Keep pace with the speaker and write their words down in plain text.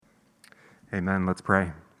Amen. Let's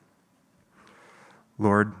pray.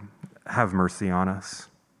 Lord, have mercy on us.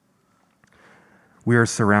 We are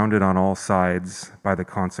surrounded on all sides by the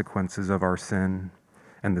consequences of our sin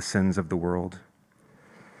and the sins of the world.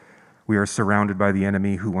 We are surrounded by the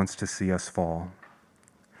enemy who wants to see us fall,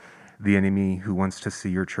 the enemy who wants to see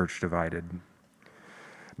your church divided.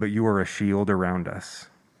 But you are a shield around us.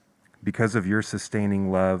 Because of your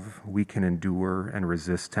sustaining love, we can endure and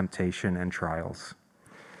resist temptation and trials.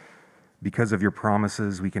 Because of your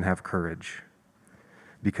promises, we can have courage.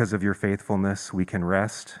 Because of your faithfulness, we can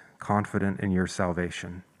rest, confident in your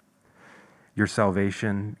salvation. Your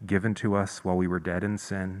salvation given to us while we were dead in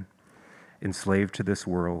sin, enslaved to this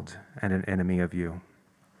world, and an enemy of you.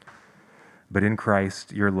 But in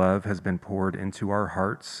Christ, your love has been poured into our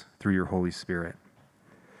hearts through your Holy Spirit.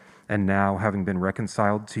 And now, having been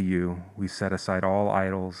reconciled to you, we set aside all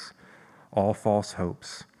idols, all false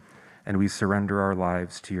hopes, and we surrender our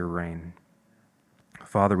lives to your reign.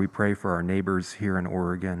 Father, we pray for our neighbors here in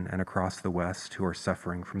Oregon and across the West who are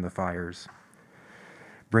suffering from the fires.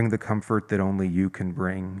 Bring the comfort that only you can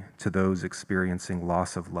bring to those experiencing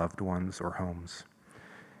loss of loved ones or homes.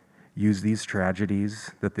 Use these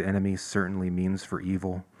tragedies that the enemy certainly means for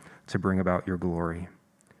evil to bring about your glory.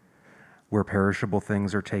 Where perishable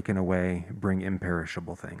things are taken away, bring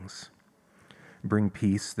imperishable things. Bring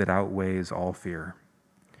peace that outweighs all fear.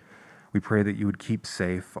 We pray that you would keep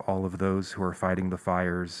safe all of those who are fighting the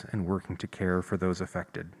fires and working to care for those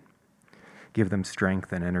affected. Give them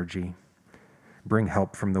strength and energy. Bring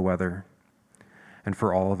help from the weather. And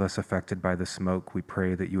for all of us affected by the smoke, we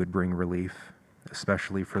pray that you would bring relief,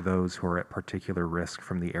 especially for those who are at particular risk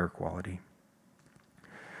from the air quality.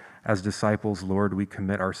 As disciples, Lord, we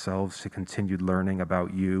commit ourselves to continued learning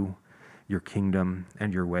about you, your kingdom,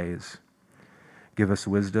 and your ways. Give us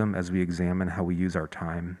wisdom as we examine how we use our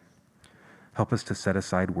time. Help us to set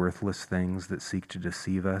aside worthless things that seek to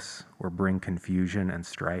deceive us or bring confusion and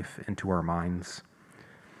strife into our minds.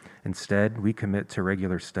 Instead, we commit to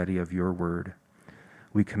regular study of your word.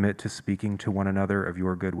 We commit to speaking to one another of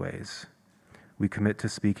your good ways. We commit to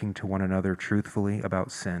speaking to one another truthfully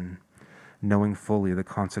about sin, knowing fully the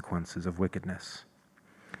consequences of wickedness.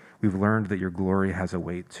 We've learned that your glory has a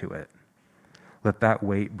weight to it. Let that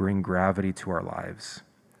weight bring gravity to our lives,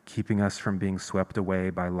 keeping us from being swept away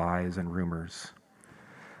by lies and rumors.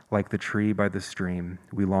 Like the tree by the stream,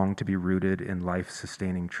 we long to be rooted in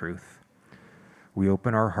life-sustaining truth. We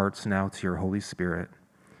open our hearts now to your Holy Spirit.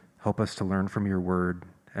 Help us to learn from your word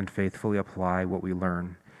and faithfully apply what we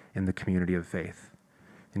learn in the community of faith.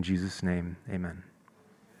 In Jesus' name, amen.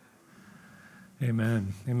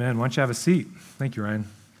 Amen. Amen. Why don't you have a seat? Thank you, Ryan.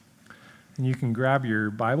 And you can grab your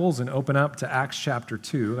Bibles and open up to Acts chapter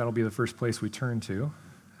 2. That'll be the first place we turn to.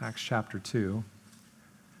 Acts chapter 2.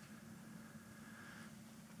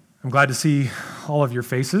 I'm glad to see all of your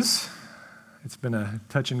faces. It's been a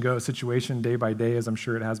touch and go situation day by day, as I'm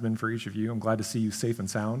sure it has been for each of you. I'm glad to see you safe and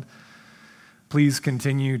sound. Please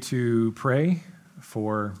continue to pray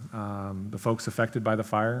for the folks affected by the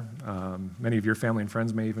fire. Many of your family and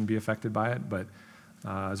friends may even be affected by it, but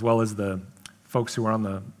as well as the folks who are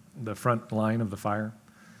on the front line of the fire.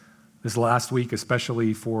 This last week,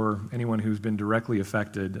 especially for anyone who's been directly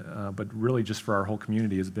affected, but really just for our whole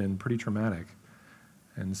community, has been pretty traumatic.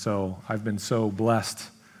 And so I've been so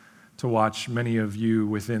blessed to watch many of you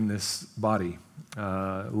within this body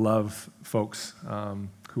love folks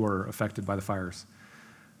who are affected by the fires.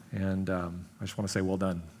 And I just want to say well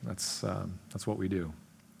done. That's what we do.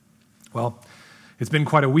 Well, it's been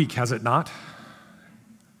quite a week, has it not?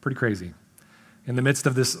 Pretty crazy. In the midst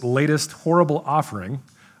of this latest horrible offering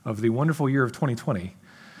of the wonderful year of 2020,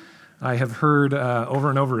 I have heard over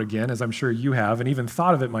and over again, as I'm sure you have, and even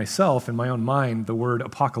thought of it myself in my own mind, the word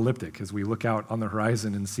apocalyptic, as we look out on the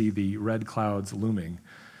horizon and see the red clouds looming.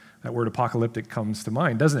 That word apocalyptic comes to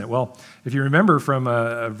mind, doesn't it? Well, if you remember from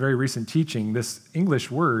a very recent teaching, this English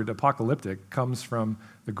word apocalyptic comes from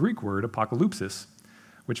the Greek word apokalypsis,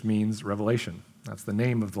 which means revelation. That's the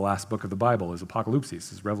name of the last book of the Bible, is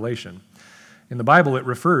Apocalypsis, is Revelation. In the Bible, it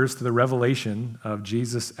refers to the revelation of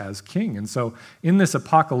Jesus as king. And so in this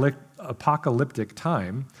apocalyptic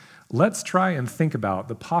time, let's try and think about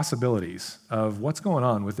the possibilities of what's going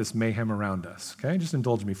on with this mayhem around us. Okay, just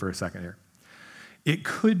indulge me for a second here. It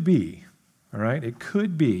could be, all right, it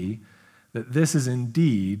could be that this is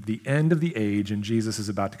indeed the end of the age and Jesus is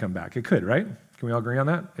about to come back. It could, right? Can we all agree on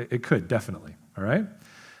that? It could, definitely, all right?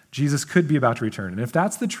 Jesus could be about to return. And if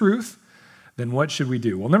that's the truth, then what should we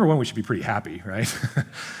do? Well, number one, we should be pretty happy, right?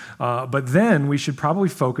 But then we should probably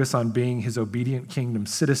focus on being his obedient kingdom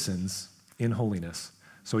citizens in holiness,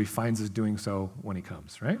 so he finds us doing so when he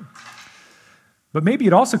comes, right? But maybe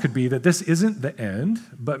it also could be that this isn't the end,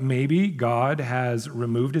 but maybe God has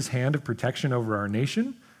removed his hand of protection over our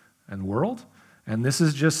nation and world, and this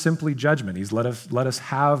is just simply judgment. He's let us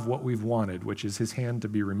have what we've wanted, which is his hand to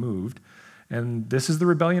be removed, and this is the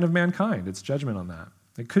rebellion of mankind. It's judgment on that.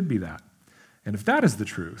 It could be that. And if that is the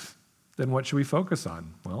truth, then what should we focus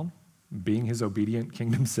on? Well, being his obedient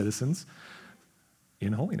kingdom citizens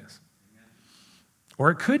in holiness. Or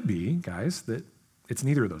it could be, guys, that it's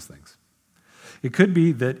neither of those things. It could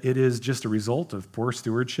be that it is just a result of poor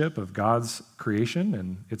stewardship of God's creation,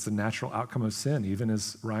 and it's a natural outcome of sin, even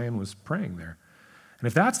as Ryan was praying there. And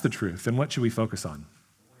if that's the truth, then what should we focus on?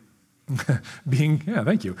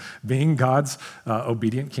 Being God's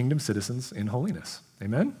obedient kingdom citizens in holiness.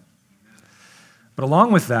 Amen? But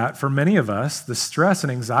along with that, for many of us, the stress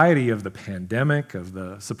and anxiety of the pandemic, of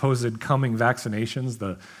the supposed coming vaccinations,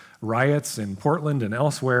 the riots in Portland and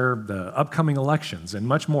elsewhere, the upcoming elections, and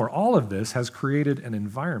much more, all of this has created an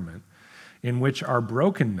environment in which our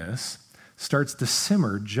brokenness starts to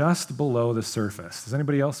simmer just below the surface. Does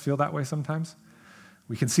anybody else feel that way sometimes?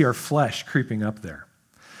 We can see our flesh creeping up there.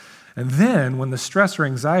 And then when the stress or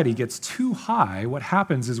anxiety gets too high, what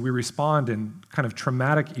happens is we respond in kind of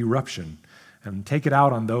traumatic eruption and take it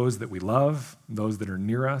out on those that we love, those that are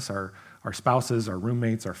near us, our spouses, our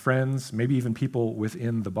roommates, our friends, maybe even people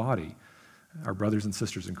within the body, our brothers and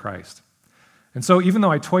sisters in Christ. And so even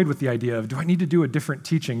though I toyed with the idea of, do I need to do a different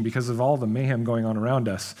teaching because of all the mayhem going on around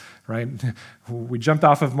us, right? We jumped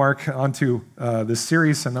off of Mark onto this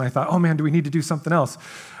series, and then I thought, oh man, do we need to do something else?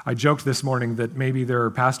 I joked this morning that maybe there are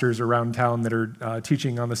pastors around town that are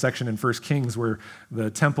teaching on the section in 1 Kings where the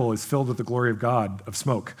temple is filled with the glory of God, of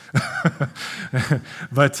smoke.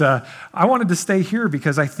 But I wanted to stay here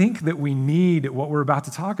because I think that we need what we're about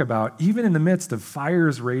to talk about, even in the midst of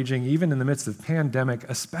fires raging, even in the midst of pandemic,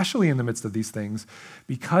 especially in the midst of these things,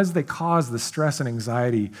 because they cause the stress and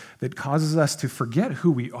anxiety that causes us to forget who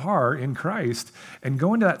we are in Christ and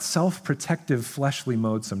go into that self-protective fleshly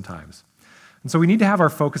mode sometimes. And so we need to have our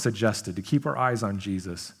focus adjusted to keep our eyes on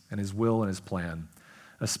Jesus and his will and his plan,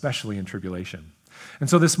 especially in tribulation. And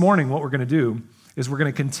so this morning, what we're going to do is we're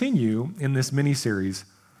going to continue in this mini-series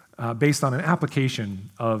based on an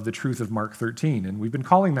application of the truth of Mark 13. And we've been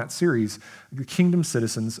calling that series The Kingdom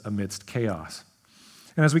Citizens Amidst Chaos.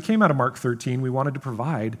 And as we came out of Mark 13, we wanted to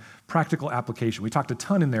provide practical application. We talked a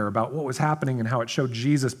ton in there about what was happening and how it showed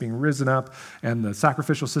Jesus being risen up and the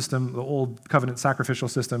sacrificial system, the old covenant sacrificial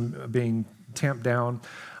system being tamped down.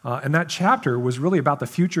 And that chapter was really about the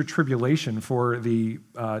future tribulation for the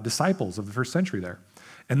disciples of the first century there.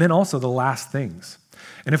 And then also the last things.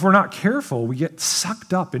 And if we're not careful, we get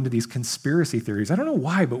sucked up into these conspiracy theories. I don't know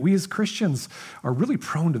why, but we as Christians are really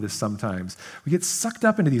prone to this sometimes. We get sucked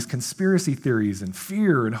up into these conspiracy theories and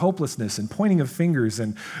fear and hopelessness and pointing of fingers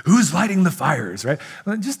and who's lighting the fires, right?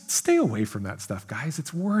 Just stay away from that stuff, guys.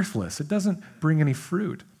 It's worthless. It doesn't bring any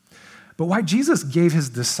fruit. But why Jesus gave his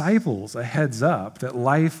disciples a heads up that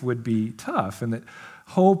life would be tough and that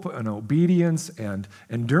hope and obedience and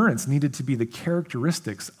endurance needed to be the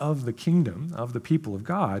characteristics of the kingdom, of the people of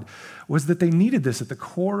God, was that they needed this at the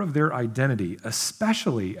core of their identity,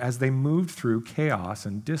 especially as they moved through chaos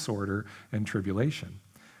and disorder and tribulation.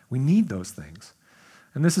 We need those things.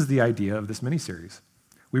 And this is the idea of this mini-series.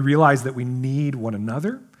 We realize that we need one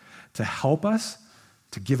another to help us,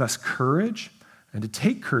 to give us courage, and to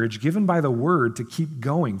take courage given by the word to keep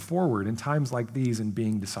going forward in times like these and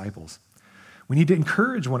being disciples. We need to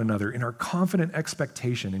encourage one another in our confident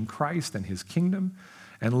expectation in Christ and his kingdom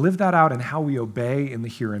and live that out in how we obey in the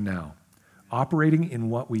here and now, operating in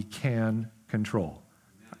what we can control,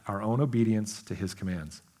 our own obedience to his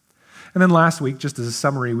commands. And then last week, just as a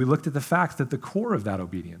summary, we looked at the fact that the core of that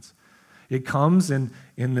obedience, it comes in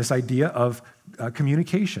this idea of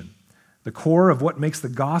communication. The core of what makes the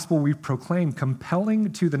gospel we proclaim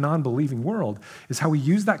compelling to the non-believing world is how we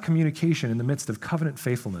use that communication in the midst of covenant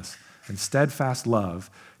faithfulness and steadfast love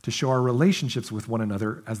to show our relationships with one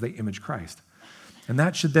another as they image Christ. And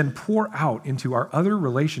that should then pour out into our other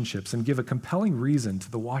relationships and give a compelling reason to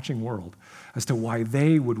the watching world as to why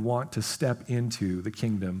they would want to step into the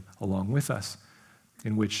kingdom along with us,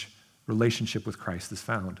 in which relationship with Christ is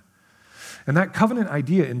found. And that covenant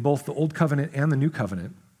idea in both the Old Covenant and the New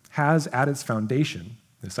Covenant has at its foundation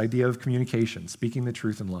this idea of communication, speaking the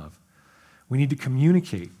truth in love. We need to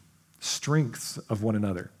communicate strengths of one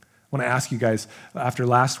another. I want to ask you guys, after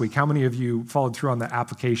last week, how many of you followed through on the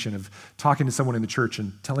application of talking to someone in the church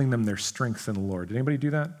and telling them their strengths in the Lord? Did anybody do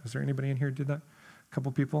that? Is there anybody in here who did that? A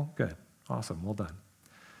couple people? Good. Awesome. Well done.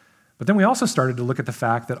 But then we also started to look at the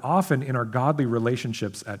fact that often in our godly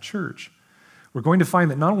relationships at church, we're going to find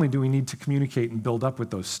that not only do we need to communicate and build up with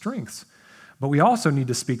those strengths, But we also need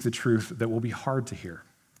to speak the truth that will be hard to hear.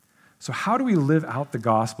 So how do we live out the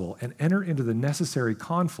gospel and enter into the necessary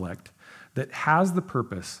conflict that has the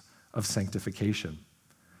purpose of sanctification?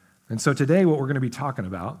 And so today, what we're going to be talking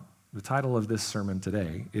about, the title of this sermon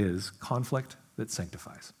today is Conflict That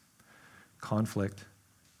Sanctifies. Conflict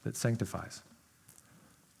that sanctifies.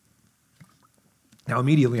 Now,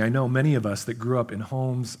 immediately, I know many of us that grew up in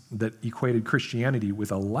homes that equated Christianity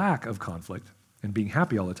with a lack of conflict and being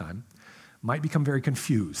happy all the time might become very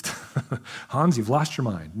confused. Hans, you've lost your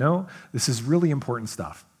mind. No, this is really important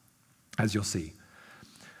stuff, as you'll see.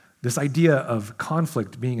 This idea of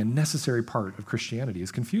conflict being a necessary part of Christianity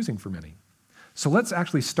is confusing for many. So let's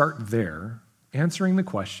actually start there, answering the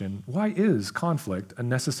question, why is conflict a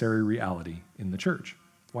necessary reality in the church?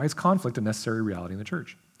 Why is conflict a necessary reality in the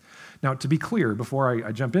church? Now, to be clear, before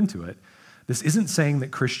I jump into it, this isn't saying that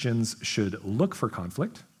Christians should look for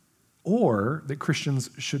conflict or that Christians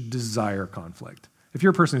should desire conflict. If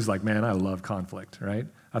you're a person who's like, man, I love conflict, right?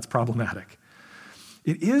 That's problematic.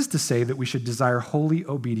 It is to say that we should desire holy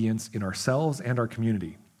obedience in ourselves and our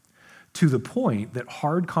community, to the point that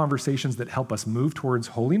hard conversations that help us move towards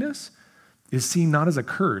holiness is seen not as a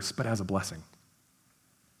curse, but as a blessing.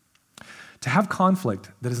 To have conflict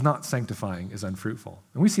that is not sanctifying is unfruitful.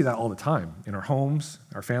 And we see that all the time in our homes,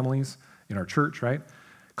 our families, in our church, right?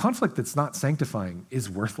 Conflict that's not sanctifying is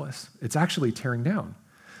worthless. It's actually tearing down.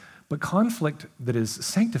 But conflict that is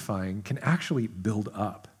sanctifying can actually build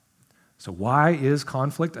up. So why is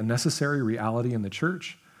conflict a necessary reality in the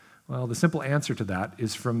church? Well, the simple answer to that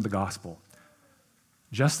is from the gospel.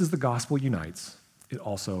 Just as the gospel unites, it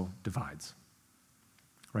also divides.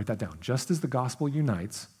 Write that down. Just as the gospel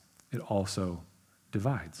unites, it also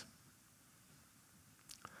divides.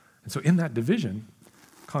 And so in that division,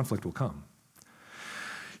 conflict will come.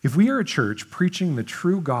 If we are a church preaching the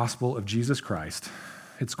true gospel of Jesus Christ,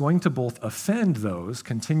 it's going to both offend those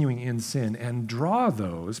continuing in sin and draw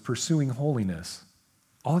those pursuing holiness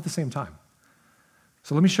all at the same time.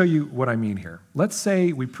 So let me show you what I mean here. Let's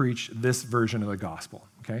say we preach this version of the gospel,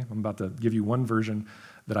 okay? I'm about to give you one version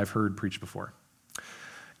that I've heard preached before.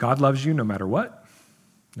 God loves you no matter what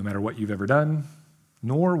you've ever done,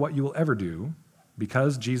 nor what you will ever do,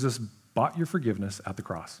 because Jesus bought your forgiveness at the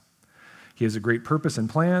cross. He has a great purpose and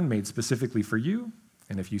plan made specifically for you,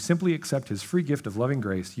 and if you simply accept his free gift of loving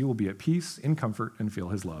grace, you will be at peace, in comfort, and feel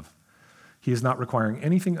his love. He is not requiring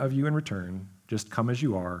anything of you in return. Just come as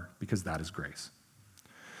you are, because that is grace.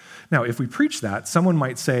 Now, if we preach that, someone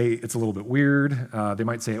might say it's a little bit weird. They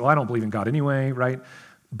might say, well, I don't believe in God anyway, right?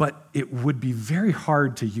 But it would be very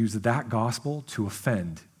hard to use that gospel to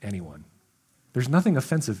offend anyone. There's nothing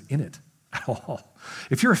offensive in it at all.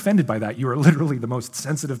 If you're offended by that, you are literally the most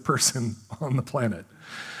sensitive person on the planet.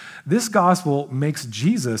 This gospel makes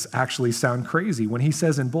Jesus actually sound crazy when he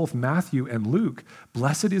says in both Matthew and Luke,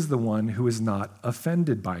 "Blessed is the one who is not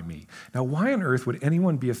offended by me." Now, why on earth would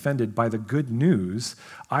anyone be offended by the good news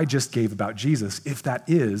I just gave about Jesus if that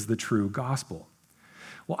is the true gospel?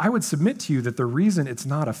 Well, I would submit to you that the reason it's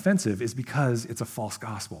not offensive is because it's a false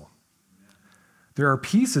gospel. There are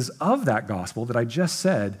pieces of that gospel that I just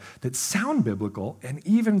said that sound biblical and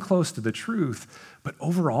even close to the truth, but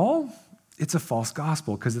overall, it's a false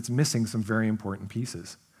gospel because it's missing some very important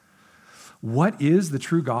pieces. What is the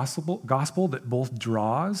true gospel that both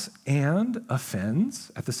draws and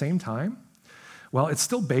offends at the same time? Well, it's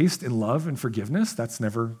still based in love and forgiveness. That's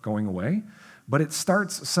never going away. But it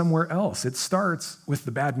starts somewhere else. It starts with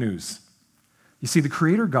the bad news. You see, the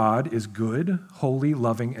Creator God is good, holy,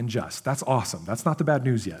 loving, and just. That's awesome. That's not the bad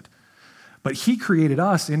news yet. But he created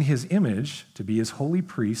us in his image to be his holy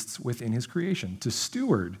priests within his creation, to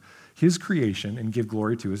steward his creation and give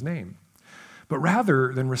glory to his name. But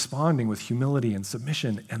rather than responding with humility and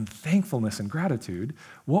submission and thankfulness and gratitude,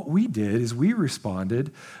 what we did is we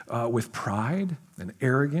responded with pride and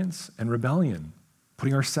arrogance and rebellion,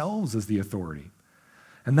 putting ourselves as the authority.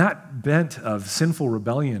 And that bent of sinful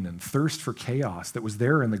rebellion and thirst for chaos that was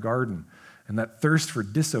there in the garden, and that thirst for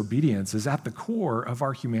disobedience is at the core of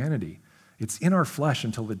our humanity. It's in our flesh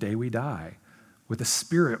until the day we die, with the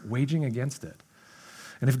Spirit waging against it.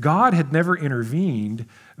 And if God had never intervened,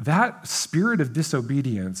 that spirit of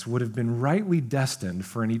disobedience would have been rightly destined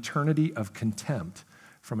for an eternity of contempt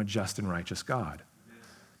from a just and righteous God.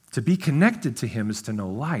 To be connected to him is to know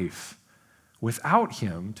life. Without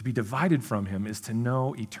him, to be divided from him is to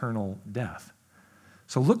know eternal death.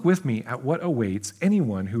 So look with me at what awaits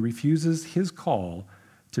anyone who refuses his call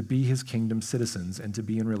to be his kingdom citizens and to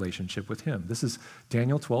be in relationship with him. This is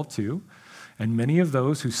Daniel 12:2. And many of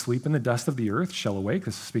those who sleep in the dust of the earth shall awake.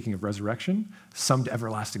 This is speaking of resurrection. Some to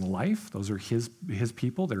everlasting life. Those are his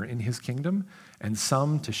people that are in his kingdom. And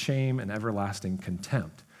some to shame and everlasting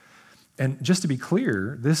contempt. And just to be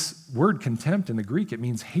clear, this word contempt in the Greek, it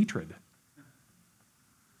means hatred.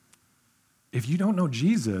 If you don't know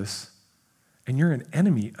Jesus and you're an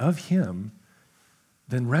enemy of him,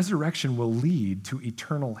 then resurrection will lead to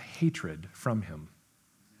eternal hatred from him.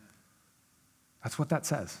 That's what that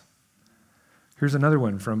says. Here's another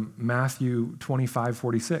one from Matthew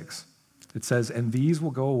 25:46. It says, and these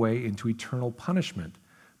will go away into eternal punishment,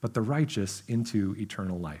 but the righteous into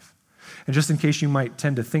eternal life. And just in case you might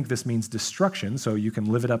tend to think this means destruction, so you can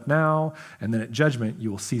live it up now, and then at judgment you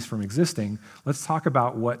will cease from existing, let's talk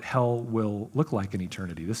about what hell will look like in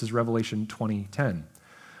eternity. This is Revelation 20:10.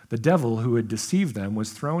 The devil who had deceived them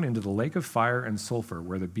was thrown into the lake of fire and sulfur,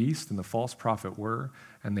 where the beast and the false prophet were,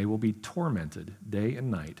 and they will be tormented day and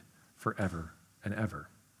night forever and ever.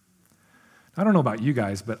 I don't know about you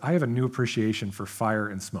guys, but I have a new appreciation for fire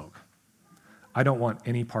and smoke. I don't want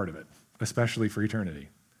any part of it, especially for eternity.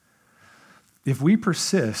 If we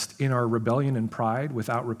persist in our rebellion and pride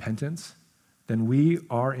without repentance, then we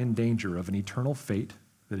are in danger of an eternal fate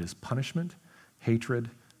that is punishment, hatred,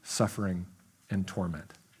 suffering, and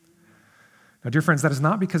torment. Now, dear friends, that is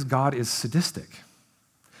not because God is sadistic.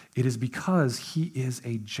 It is because he is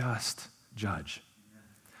a just judge.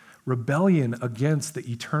 Rebellion against the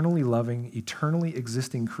eternally loving, eternally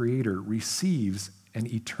existing Creator receives an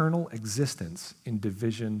eternal existence in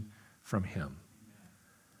division from him.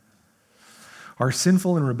 Our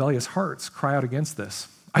sinful and rebellious hearts cry out against this.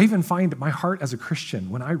 I even find my heart as a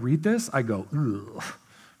Christian, when I read this, I go, ugh,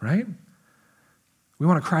 right? We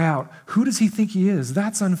want to cry out, who does he think he is?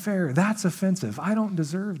 That's unfair. That's offensive. I don't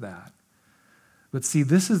deserve that. But see,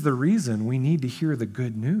 this is the reason we need to hear the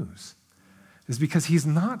good news, is because he's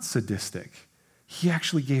not sadistic. He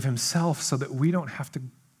actually gave himself so that we don't have to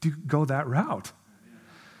go that route.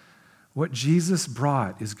 What Jesus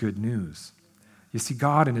brought is good news. You see,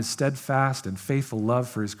 God, in his steadfast and faithful love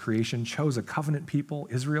for his creation, chose a covenant people,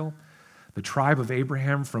 Israel, the tribe of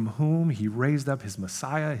Abraham, from whom he raised up his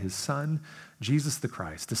Messiah, his son, Jesus the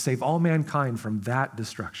Christ, to save all mankind from that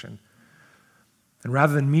destruction. And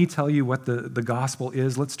rather than me tell you what the gospel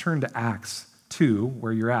is, let's turn to Acts 2,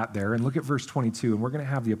 where you're at there, and look at verse 22, and we're going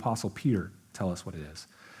to have the Apostle Peter tell us what it is.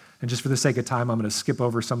 And just for the sake of time, I'm going to skip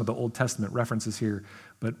over some of the Old Testament references here,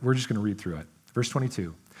 but we're just going to read through it. Verse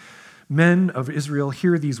 22. Men of Israel,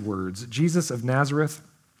 hear these words. Jesus of Nazareth,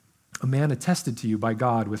 a man attested to you by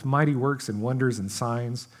God with mighty works and wonders and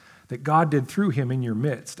signs that God did through him in your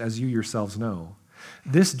midst, as you yourselves know.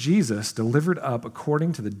 This Jesus, delivered up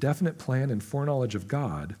according to the definite plan and foreknowledge of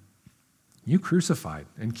God, you crucified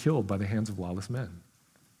and killed by the hands of lawless men.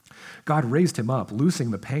 God raised him up,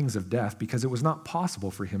 loosing the pangs of death, because it was not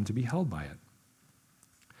possible for him to be held by it.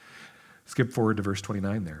 Skip forward to verse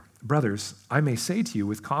 29 there. Brothers, I may say to you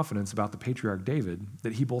with confidence about the patriarch David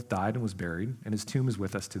that he both died and was buried, and his tomb is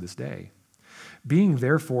with us to this day. Being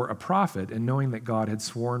therefore a prophet, and knowing that God had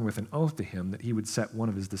sworn with an oath to him that he would set one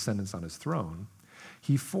of his descendants on his throne,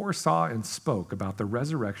 he foresaw and spoke about the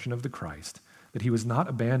resurrection of the Christ, that he was not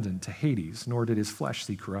abandoned to Hades, nor did his flesh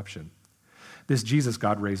see corruption. This Jesus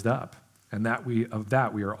God raised up, and of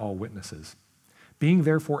that we are all witnesses. Being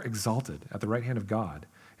therefore exalted at the right hand of God,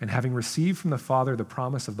 and having received from the Father the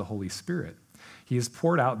promise of the Holy Spirit, he has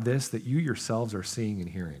poured out this that you yourselves are seeing and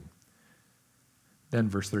hearing. Then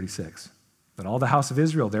verse 36. Let all the house of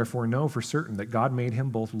Israel therefore know for certain that God made him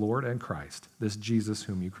both Lord and Christ, this Jesus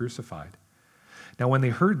whom you crucified. Now when they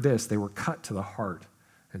heard this, they were cut to the heart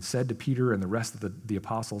and said to Peter and the rest of the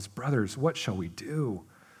apostles, Brothers, what shall we do?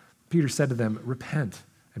 Peter said to them, Repent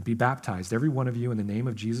and be baptized, every one of you, in the name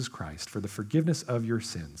of Jesus Christ, for the forgiveness of your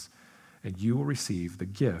sins, and you will receive the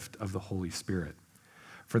gift of the Holy Spirit.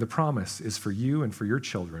 For the promise is for you and for your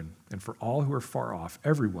children, and for all who are far off,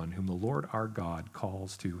 everyone whom the Lord our God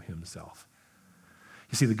calls to himself.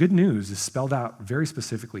 You see, the good news is spelled out very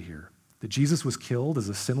specifically here, that Jesus was killed as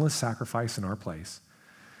a sinless sacrifice in our place.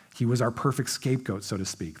 He was our perfect scapegoat, so to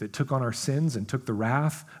speak, that took on our sins and took the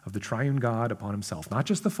wrath of the triune God upon himself. Not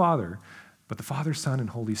just the Father, but the Father, Son, and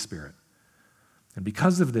Holy Spirit. And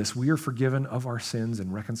because of this, we are forgiven of our sins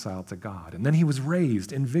and reconciled to God. And then he was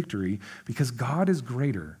raised in victory because God is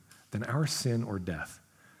greater than our sin or death.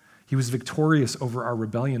 He was victorious over our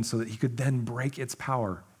rebellion so that he could then break its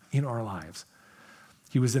power in our lives.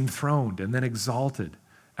 He was enthroned and then exalted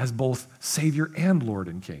as both Savior and Lord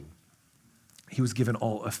and King. He was given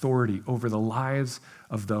all authority over the lives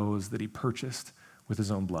of those that he purchased with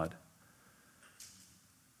his own blood.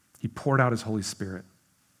 He poured out his Holy Spirit,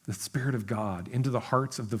 the Spirit of God, into the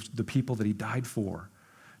hearts of the people that he died for,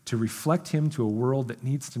 to reflect him to a world that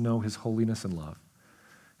needs to know his holiness and love.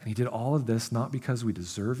 And he did all of this not because we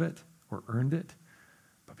deserve it or earned it,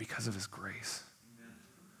 but because of his grace. Amen.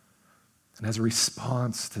 And as a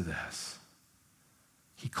response to this,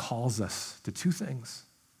 he calls us to two things: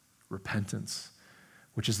 repentance,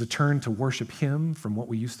 which is the turn to worship him from what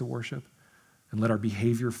we used to worship and let our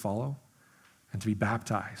behavior follow, and to be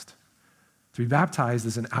baptized. To be baptized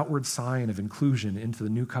is an outward sign of inclusion into the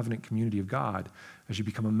new covenant community of God as you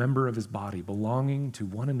become a member of his body, belonging to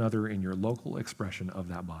one another in your local expression of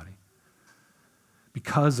that body.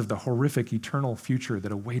 Because of the horrific eternal future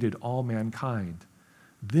that awaited all mankind,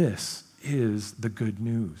 this is the good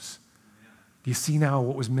news. Do you see now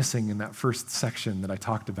what was missing in that first section that I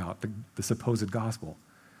talked about, the supposed gospel?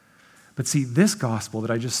 But see, this gospel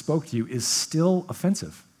that I just spoke to you is still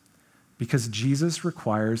offensive because Jesus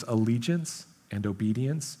requires allegiance and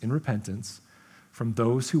obedience in repentance from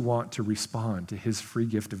those who want to respond to his free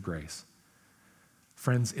gift of grace.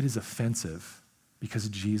 Friends, it is offensive because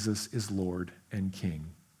Jesus is Lord and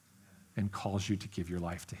King and calls you to give your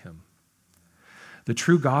life to him. The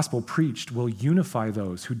true gospel preached will unify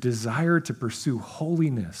those who desire to pursue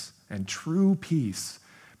holiness and true peace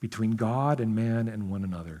between God and man and one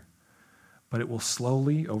another. But it will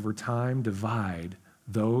slowly, over time, divide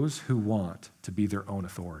those who want to be their own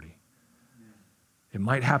authority. It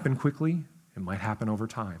might happen quickly, it might happen over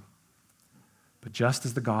time. But just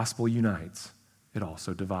as the gospel unites, it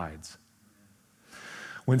also divides.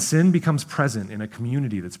 When sin becomes present in a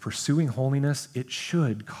community that's pursuing holiness, it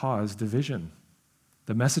should cause division.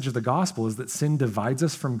 The message of the gospel is that sin divides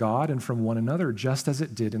us from God and from one another, just as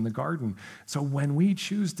it did in the garden. So when we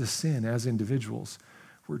choose to sin as individuals,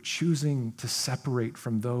 we're choosing to separate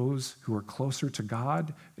from those who are closer to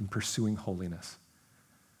God in pursuing holiness.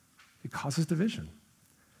 It causes division.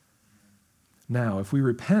 Now, if we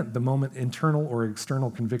repent the moment internal or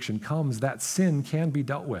external conviction comes, that sin can be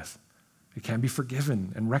dealt with. It can be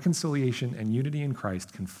forgiven, and reconciliation and unity in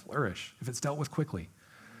Christ can flourish if it's dealt with quickly.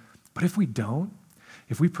 But if we don't,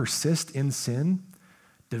 if we persist in sin,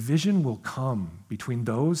 division will come between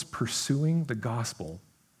those pursuing the gospel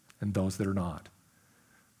and those that are not.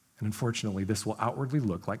 And unfortunately, this will outwardly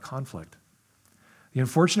look like conflict. The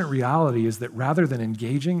unfortunate reality is that rather than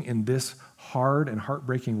engaging in this hard and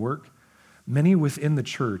heartbreaking work, many within the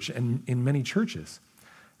church and in many churches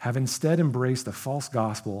have instead embraced a false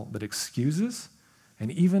gospel that excuses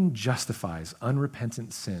and even justifies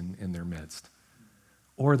unrepentant sin in their midst.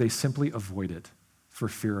 Or they simply avoid it for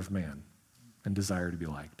fear of man and desire to be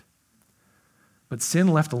liked. But sin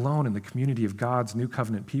left alone in the community of God's new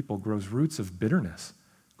covenant people grows roots of bitterness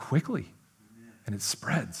quickly, and it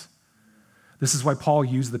spreads. This is why Paul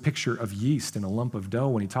used the picture of yeast in a lump of dough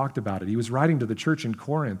when he talked about it. He was writing to the church in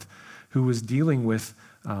Corinth who was dealing with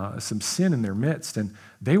some sin in their midst, and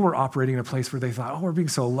they were operating in a place where they thought, oh, we're being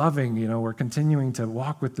so loving, we're continuing to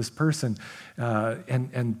walk with this person.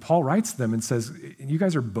 And Paul writes to them and says, you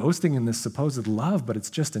guys are boasting in this supposed love, but it's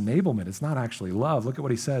just enablement. It's not actually love. Look at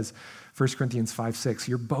what he says, 1 Corinthians 5:6.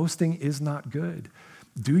 Your boasting is not good.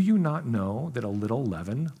 Do you not know that a little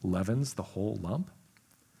leaven leavens the whole lump?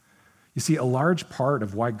 You see, a large part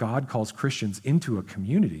of why God calls Christians into a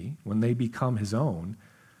community when they become his own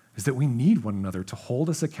is that we need one another to hold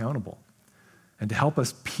us accountable and to help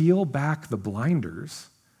us peel back the blinders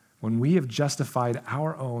when we have justified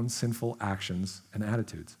our own sinful actions and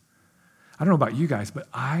attitudes. I don't know about you guys, but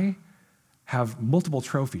I have multiple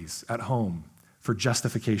trophies at home for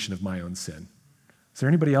justification of my own sin. Is there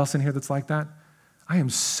anybody else in here that's like that? I am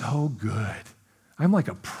so good. I'm like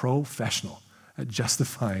a professional at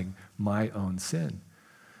justifying my own sin.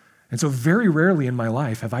 And so very rarely in my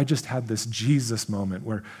life have I just had this Jesus moment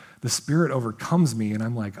where the Spirit overcomes me and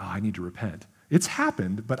I'm like, oh, I need to repent. It's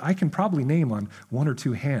happened, but I can probably name on one or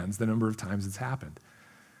two hands the number of times it's happened.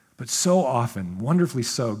 But so often, wonderfully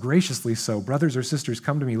so, graciously so, brothers or sisters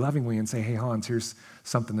come to me lovingly and say, hey, Hans, here's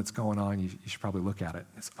something that's going on. You should probably look at it.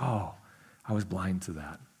 It's, oh, I was blind to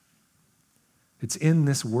that. It's in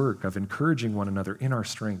this work of encouraging one another in our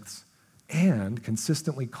strengths and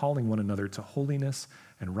consistently calling one another to holiness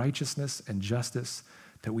and righteousness and justice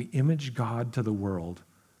that we image God to the world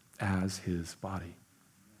as his body.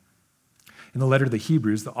 In the letter to the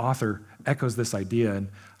Hebrews, the author echoes this idea, and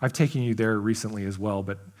I've taken you there recently as well,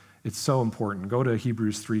 but it's so important. Go to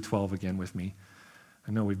Hebrews 3:12 again with me.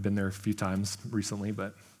 I know we've been there a few times recently,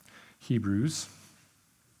 but Hebrews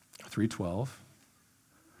 3:12.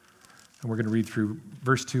 And we're going to read through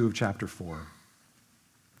verse 2 of chapter 4.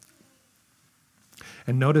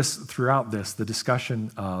 And notice throughout this the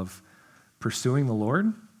discussion of pursuing the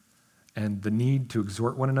Lord and the need to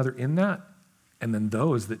exhort one another in that, and then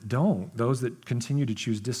those that don't, those that continue to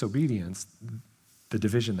choose disobedience, the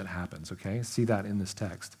division that happens, okay? See that in this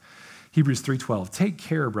text. Hebrews 3:12, take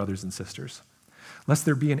care, brothers and sisters, lest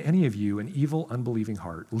there be in any of you an evil, unbelieving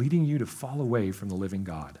heart, leading you to fall away from the living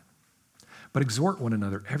God. But exhort one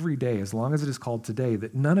another every day, as long as it is called today,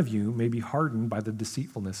 that none of you may be hardened by the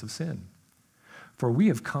deceitfulness of sin. For we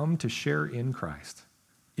have come to share in Christ,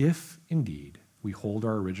 if indeed we hold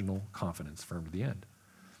our original confidence firm to the end.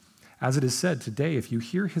 As it is said today, if you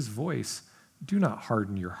hear his voice, do not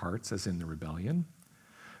harden your hearts as in the rebellion.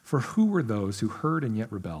 For who were those who heard and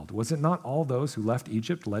yet rebelled? Was it not all those who left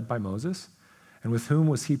Egypt led by Moses? And with whom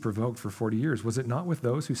was he provoked for 40 years? Was it not with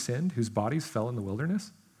those who sinned, whose bodies fell in the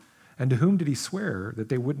wilderness? And to whom did he swear that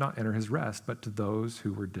they would not enter his rest, but to those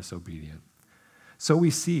who were disobedient? So we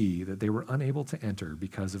see that they were unable to enter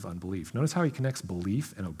because of unbelief. Notice how he connects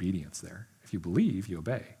belief and obedience there. If you believe, you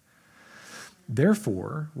obey.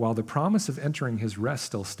 Therefore, while the promise of entering his rest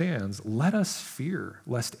still stands, let us fear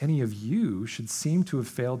lest any of you should seem to have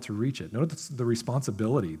failed to reach it. Notice the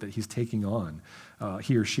responsibility that he's taking on,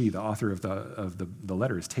 he or she, the author of the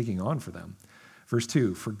letter, is taking on for them. Verse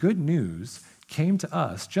 2, for good news came to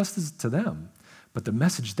us just as to them, but the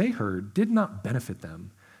message they heard did not benefit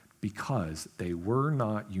them because they were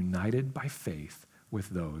not united by faith with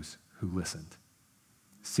those who listened.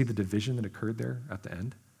 See the division that occurred there at the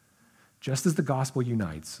end? Just as the gospel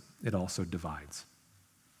unites, it also divides.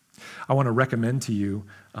 I want to recommend to you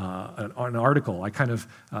an article. I kind of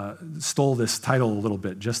stole this title a little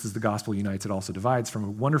bit, Just as the Gospel Unites, It Also Divides, from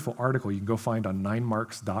a wonderful article you can go find on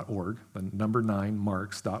 9marks.org, the number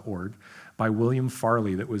 9marks.org, by William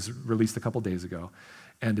Farley that was released a couple days ago.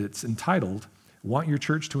 And it's entitled, Want Your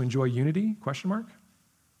Church to Enjoy Unity? ?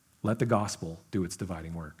 Let the gospel do its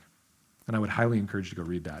dividing work. And I would highly encourage you to go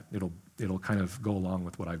read that. It'll kind of go along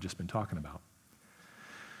with what I've just been talking about.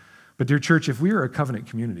 But dear church, if we are a covenant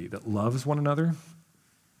community that loves one another,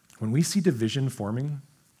 when we see division forming,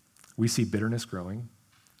 we see bitterness growing,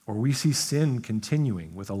 or we see sin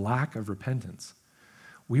continuing with a lack of repentance,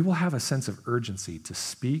 we will have a sense of urgency to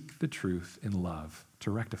speak the truth in love to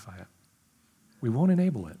rectify it. We won't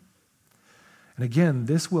enable it. And again,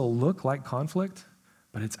 this will look like conflict,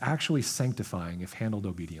 but it's actually sanctifying if handled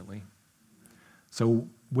obediently. So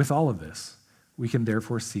with all of this, we can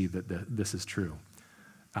therefore see that this is true.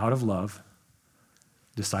 Out of love,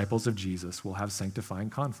 disciples of Jesus will have sanctifying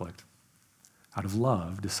conflict. Out of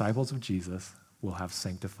love, disciples of Jesus will have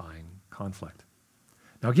sanctifying conflict.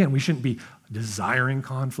 Now again, we shouldn't be desiring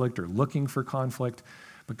conflict or looking for conflict,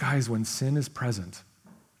 but guys, when sin is present,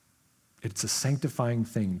 it's a sanctifying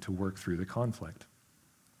thing to work through the conflict.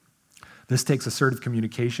 This takes assertive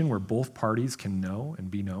communication where both parties can know and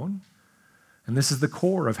be known. And this is the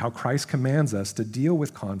core of how Christ commands us to deal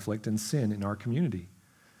with conflict and sin in our community.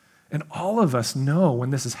 And all of us know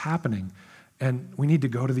when this is happening, and we need to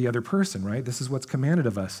go to the other person, right? This is what's commanded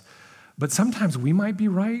of us. But sometimes we might be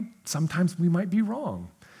right, sometimes we might be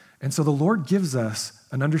wrong. And so the Lord gives us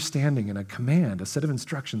an understanding and a command, a set of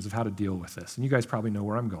instructions of how to deal with this. And you guys probably know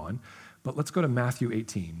where I'm going, but let's go to Matthew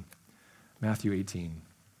 18. Matthew 18.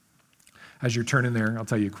 As you're turning there, I'll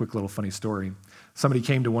tell you a quick little funny story. Somebody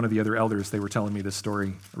came to one of the other elders. They were telling me this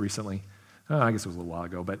story recently. I guess it was a little while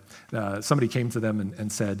ago, but somebody came to them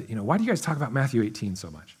and said, why do you guys talk about Matthew 18 so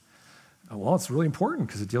much? Well, it's really important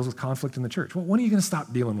because it deals with conflict in the church. Well, when are you going to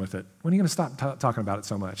stop dealing with it? When are you going to stop talking about it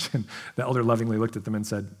so much? And the elder lovingly looked at them and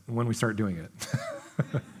said, when we start doing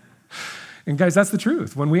it. And guys, that's the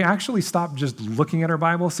truth. When we actually stop just looking at our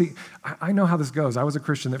Bible, see, I know how this goes. I was a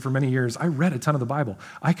Christian that for many years, I read a ton of the Bible.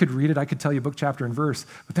 I could read it, I could tell you book, chapter, and verse,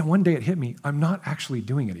 but then one day it hit me, I'm not actually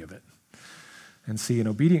doing any of it. And see, an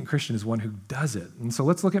obedient Christian is one who does it. And so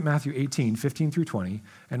let's look at Matthew 18, 15 through 20,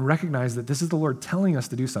 and recognize that this is the Lord telling us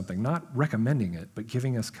to do something, not recommending it, but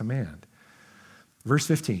giving us command. Verse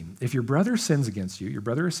 15, if your brother sins against you, your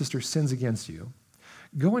brother or sister sins against you,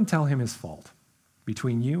 go and tell him his fault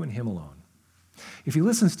between you and him alone. If he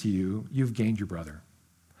listens to you, you've gained your brother.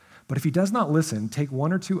 But if he does not listen, take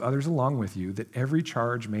one or two others along with you, that every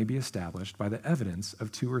charge may be established by the evidence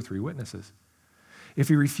of 2 or 3 witnesses. If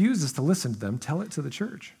he refuses to listen to them, tell it to the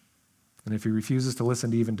church. And if he refuses to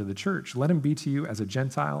listen even to the church, let him be to you as a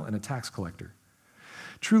Gentile and a tax collector.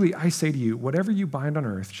 Truly, I say to you, whatever you bind on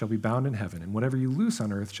earth shall be bound in heaven, and whatever you loose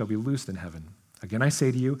on earth shall be loosed in heaven. Again, I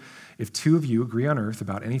say to you, if 2 of you agree on earth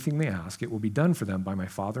about anything they ask, it will be done for them by my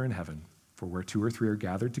Father in heaven. For where 2 or 3 are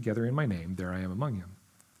gathered together in my name, there I am among them.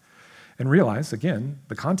 And realize, again,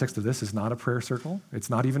 the context of this is not a prayer circle. It's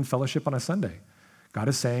not even fellowship on a Sunday. God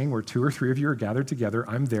is saying where 2 or 3 of you are gathered together,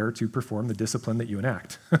 I'm there to perform the discipline that you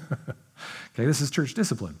enact. Okay, this is church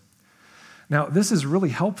discipline. Now, this is really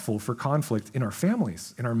helpful for conflict in our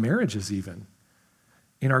families, in our marriages even,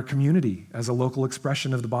 in our community as a local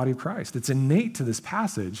expression of the body of Christ. It's innate to this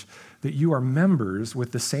passage that you are members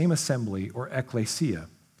with the same assembly or ecclesia,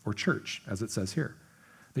 or church, as it says here,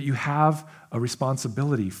 that you have a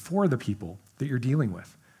responsibility for the people that you're dealing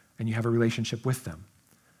with, and you have a relationship with them.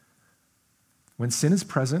 When sin is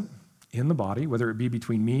present in the body, whether it be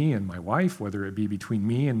between me and my wife, whether it be between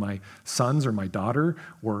me and my sons or my daughter,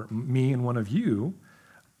 or me and one of you,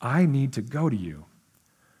 I need to go to you.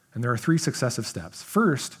 And there are 3 successive steps.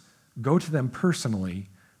 First, go to them personally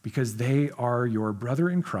because they are your brother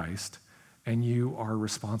in Christ and you are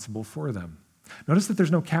responsible for them. Notice that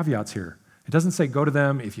there's no caveats here. It doesn't say go to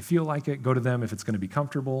them if you feel like it, go to them if it's going to be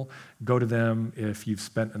comfortable, go to them if you've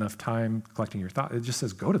spent enough time collecting your thoughts. It just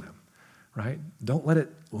says go to them, right? Don't let it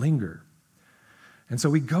linger. And so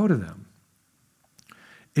we go to them.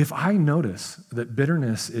 If I notice that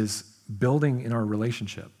bitterness is building in our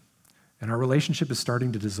relationship, and our relationship is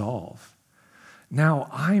starting to dissolve, now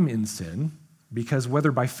I'm in sin because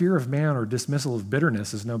whether by fear of man or dismissal of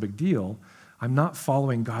bitterness is no big deal, I'm not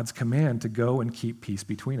following God's command to go and keep peace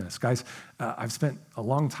between us. Guys, I've spent a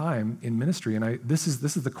long time in ministry, and this is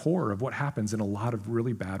the core of what happens in a lot of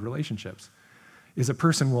really bad relationships, is a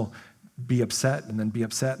person will be upset and then be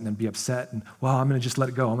upset and then be upset, and, well, I'm going to just let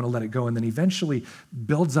it go, and then eventually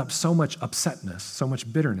builds up so much upsetness, so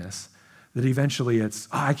much bitterness, that eventually it's,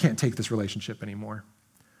 I can't take this relationship anymore.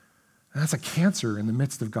 And that's a cancer in the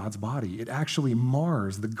midst of God's body. It actually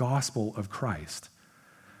mars the gospel of Christ.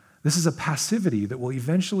 This is a passivity that will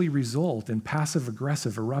eventually result in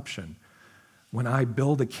passive-aggressive eruption when I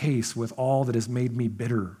build a case with all that has made me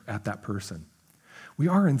bitter at that person. We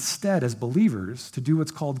are instead, as believers, to do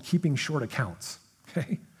what's called keeping short accounts,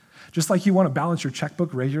 okay? Just like you want to balance your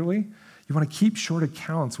checkbook regularly, you want to keep short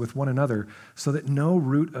accounts with one another so that no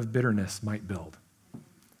root of bitterness might build.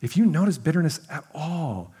 If you notice bitterness at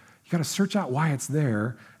all, you got to search out why it's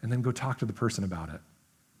there and then go talk to the person about it.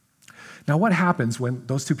 Now, what happens when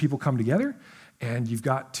those 2 people come together and you've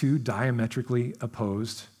got 2 diametrically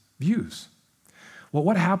opposed views? Well,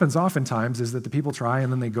 what happens oftentimes is that the people try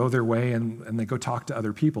and then they go their way and they go talk to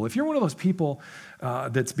other people. If you're one of those people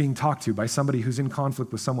that's being talked to by somebody who's in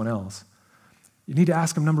conflict with someone else, you need to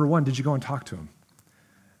ask them, number 1, did you go and talk to him?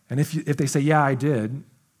 And if they say, yeah, I did,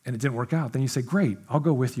 and it didn't work out, then you say, great, I'll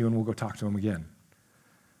go with you and we'll go talk to him again,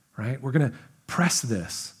 right? We're going to press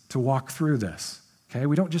this to walk through this, okay?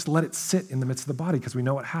 We don't just let it sit in the midst of the body because we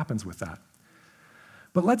know what happens with that.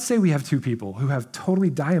 But let's say we have 2 people who have totally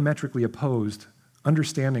diametrically opposed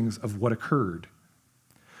understandings of what occurred.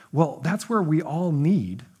 Well, that's where we all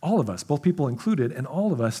need, all of us, both people included, and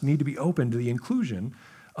all of us need to be open to the inclusion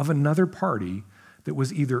of another party that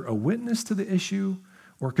was either a witness to the issue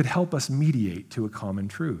or could help us mediate to a common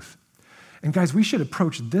truth. And guys, we should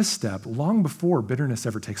approach this step long before bitterness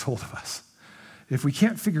ever takes hold of us. If we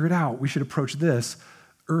can't figure it out, we should approach this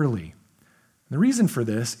early. And the reason for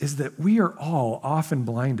this is that we are all often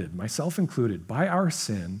blinded, myself included, by our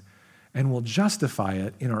sin and will justify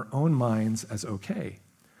it in our own minds as okay.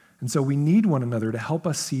 And so we need one another to help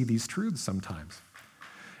us see these truths sometimes.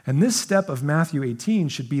 And this step of Matthew 18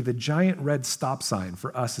 should be the giant red stop sign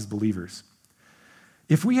for us as believers.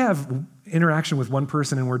 If we have interaction with one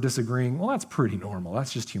person and we're disagreeing, well, that's pretty normal.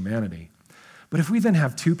 That's just humanity. But if we then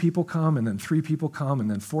have 2 people come, and then 3 people come, and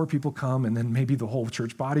then 4 people come, and then maybe the whole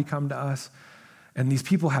church body come to us, and these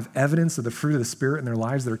people have evidence of the fruit of the Spirit in their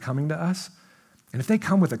lives that are coming to us, and if they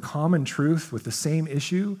come with a common truth, with the same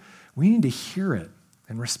issue, we need to hear it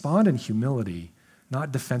and respond in humility,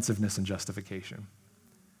 not defensiveness and justification.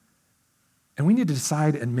 And we need to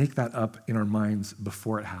decide and make that up in our minds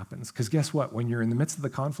before it happens. Because guess what? When you're in the midst of the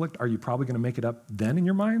conflict, are you probably going to make it up then in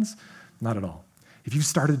your minds? Not at all. If you've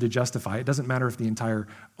started to justify, it doesn't matter if the entire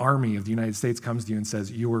army of the United States comes to you and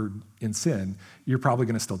says you're in sin, you're probably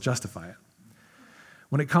going to still justify it.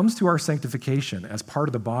 When it comes to our sanctification as part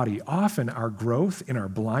of the body, often our growth in our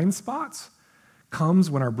blind spots comes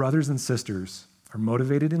when our brothers and sisters are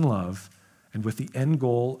motivated in love and with the end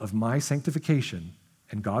goal of my sanctification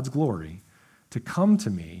and God's glory to come to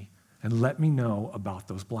me and let me know about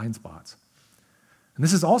those blind spots. And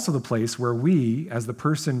this is also the place where we, as the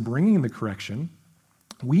person bringing the correction,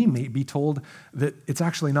 we may be told that it's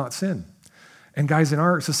actually not sin. And guys, in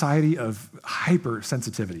our society of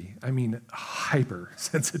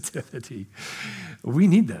hypersensitivity, we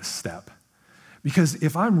need this step. Because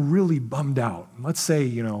if I'm really bummed out, let's say,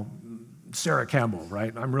 Sarah Campbell,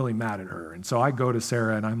 right? I'm really mad at her. And so I go to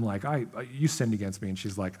Sarah and I'm like, you sinned against me. And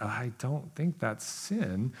she's like, I don't think that's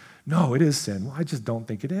sin. No, it is sin. Well, I just don't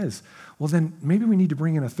think it is. Well, then maybe we need to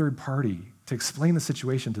bring in a third party to explain the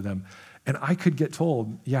situation to them And I could get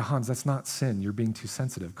told, yeah, Hans, that's not sin. You're being too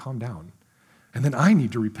sensitive. Calm down. And then I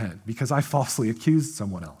need to repent because I falsely accused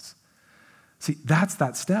someone else. See, that's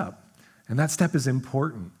that step. And that step is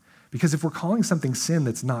important because if we're calling something sin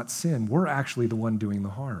that's not sin, we're actually the one doing the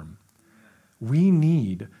harm. We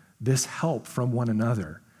need this help from one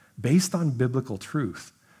another based on biblical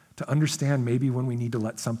truth to understand maybe when we need to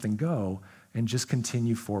let something go and just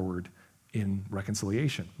continue forward in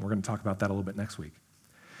reconciliation. We're going to talk about that a little bit next week.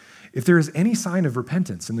 If there is any sign of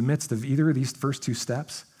repentance in the midst of either of these first two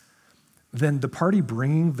steps, then the party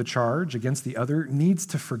bringing the charge against the other needs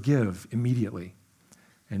to forgive immediately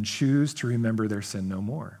and choose to remember their sin no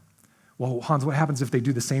more. Well, Hans, what happens if they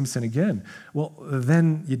do the same sin again? Well,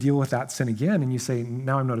 then you deal with that sin again and you say,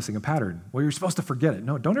 now I'm noticing a pattern. Well, you're supposed to forget it.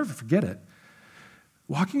 No, don't ever forget it.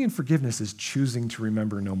 Walking in forgiveness is choosing to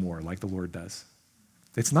remember no more like the Lord does.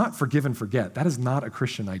 It's not forgive and forget. That is not a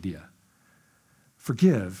Christian idea.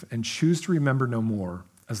 Forgive and choose to remember no more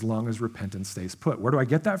as long as repentance stays put. Where do I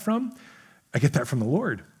get that from? I get that from the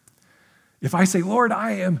Lord. If I say, Lord,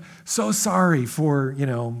 I am so sorry for,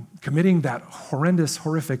 committing that horrendous,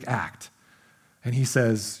 horrific act, and he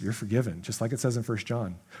says, you're forgiven, just like it says in 1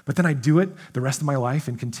 John. But then I do it the rest of my life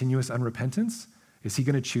in continuous unrepentance, is he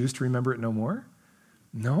going to choose to remember it no more?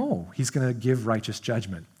 No, he's going to give righteous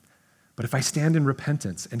judgment. But if I stand in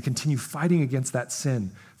repentance and continue fighting against that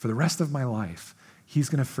sin for the rest of my life, he's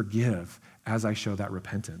going to forgive as I show that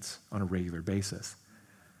repentance on a regular basis.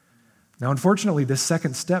 Now, unfortunately, this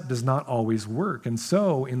second step does not always work. And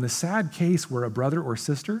so, in the sad case where a brother or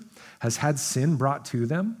sister has had sin brought to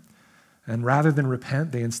them, and rather than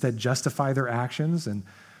repent, they instead justify their actions and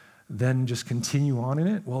then just continue on in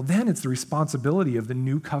it, well, then it's the responsibility of the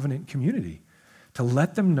new covenant community to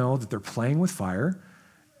let them know that they're playing with fire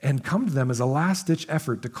and come to them as a last-ditch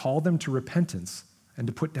effort to call them to repentance and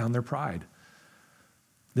to put down their pride.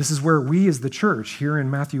 This is where we as the church here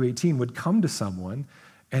in Matthew 18 would come to someone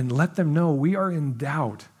and let them know we are in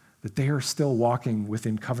doubt that they are still walking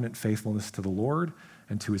within covenant faithfulness to the Lord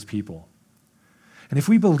and to his people. And if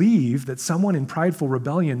we believe that someone in prideful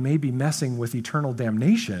rebellion may be messing with eternal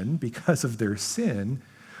damnation because of their sin,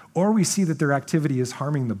 or we see that their activity is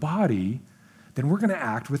harming the body, then we're going to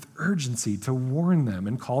act with urgency to warn them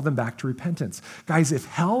and call them back to repentance. Guys, if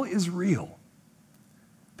hell is real,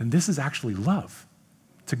 then this is actually love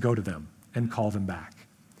to go to them and call them back.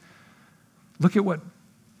 Look at what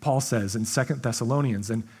Paul says in 2 Thessalonians.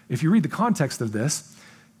 And if you read the context of this,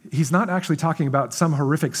 he's not actually talking about some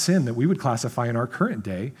horrific sin that we would classify in our current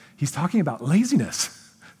day. He's talking about laziness.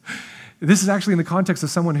 This is actually in the context of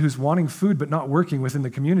someone who's wanting food but not working within the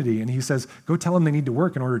community. And he says, go tell them they need to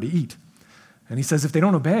work in order to eat. And he says, if they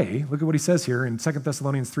don't obey, look at what he says here in 2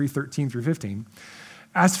 Thessalonians 3:13 through 15.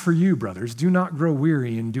 As for you, brothers, do not grow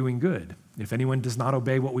weary in doing good. If anyone does not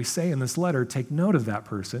obey what we say in this letter, take note of that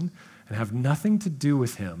person and have nothing to do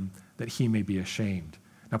with him that he may be ashamed.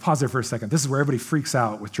 Now pause there for a second. This is where everybody freaks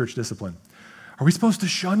out with church discipline. Are we supposed to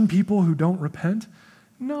shun people who don't repent?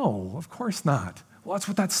 No, of course not. Well, that's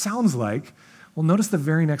what that sounds like. Well, notice the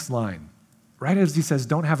very next line. Right as he says,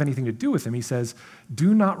 don't have anything to do with him, he says,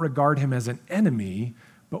 do not regard him as an enemy,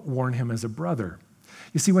 but warn him as a brother.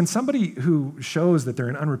 You see, when somebody who shows that they're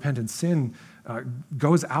in unrepentant sin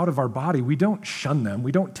goes out of our body, we don't shun them.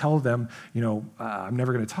 We don't tell them, I'm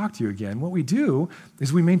never going to talk to you again. What we do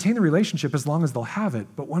is we maintain the relationship as long as they'll have it.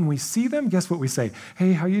 But when we see them, guess what we say?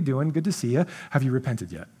 Hey, how you doing? Good to see you. Have you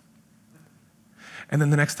repented yet? And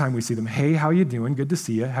then the next time we see them, hey, how you doing? Good to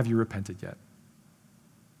see you. Have you repented yet?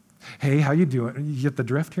 Hey, how you doing? You get the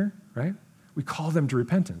drift here, right? We call them to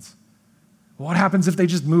repentance. What happens if they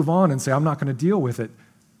just move on and say, I'm not going to deal with it?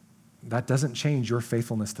 That doesn't change your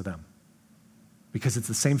faithfulness to them because it's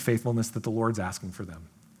the same faithfulness that the Lord's asking for them.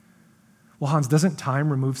 Well, Hans, doesn't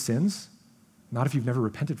time remove sins? Not if you've never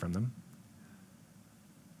repented from them.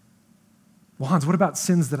 Well, Hans, what about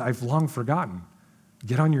sins that I've long forgotten?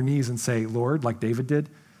 Get on your knees and say, Lord, like David did,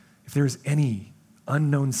 if there is any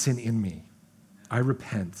unknown sin in me, I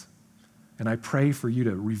repent. And I pray for you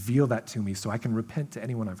to reveal that to me so I can repent to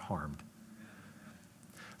anyone I've harmed.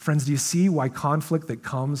 Friends, do you see why conflict that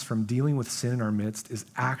comes from dealing with sin in our midst is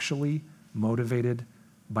actually motivated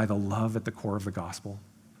by the love at the core of the gospel?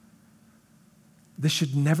 This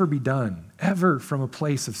should never be done, ever from a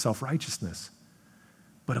place of self-righteousness,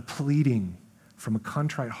 but a pleading from a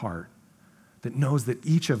contrite heart that knows that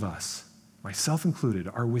each of us, myself included,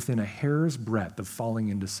 are within a hair's breadth of falling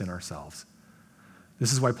into sin ourselves.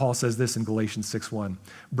 This is why Paul says this in Galatians 6:1.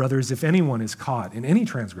 Brothers, if anyone is caught in any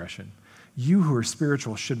transgression, you who are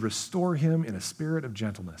spiritual should restore him in a spirit of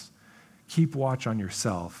gentleness. Keep watch on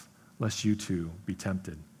yourself, lest you too be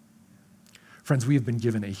tempted. Friends, we have been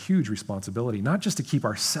given a huge responsibility, not just to keep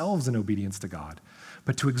ourselves in obedience to God,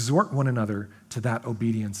 but to exhort one another to that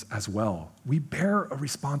obedience as well. We bear a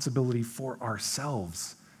responsibility for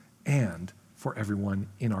ourselves and for everyone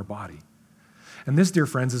in our body. And this, dear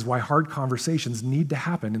friends, is why hard conversations need to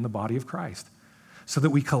happen in the body of Christ, so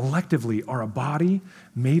that we collectively are a body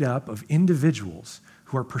made up of individuals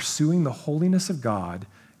who are pursuing the holiness of God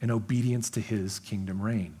and obedience to his kingdom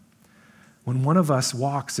reign. When one of us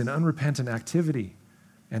walks in unrepentant activity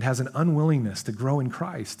and has an unwillingness to grow in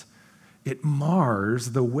Christ, it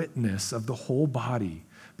mars the witness of the whole body,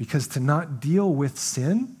 because to not deal with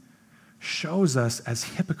sin shows us as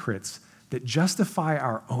hypocrites that justify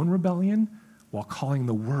our own rebellion while calling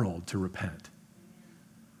the world to repent.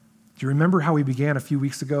 Do you remember how we began a few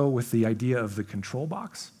weeks ago with the idea of the control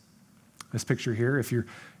box? This picture here, if you're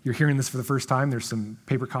hearing this for the first time, there's some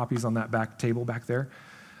paper copies on that back table back there.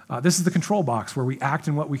 This is the control box where we act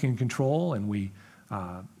in what we can control and we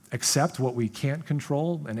accept what we can't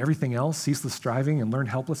control, and everything else, ceaseless striving and learned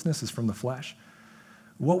helplessness, is from the flesh.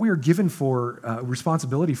 What we are given for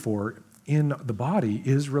responsibility for in the body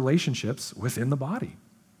is relationships within the body.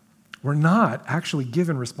 We're not actually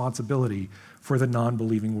given responsibility for the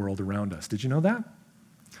non-believing world around us. Did you know that?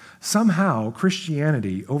 Somehow,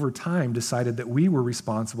 Christianity over time decided that we were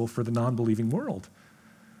responsible for the non-believing world,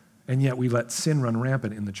 and yet we let sin run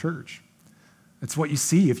rampant in the church. It's what you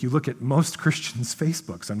see if you look at most Christians'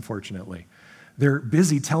 Facebooks, unfortunately. They're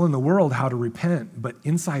busy telling the world how to repent, but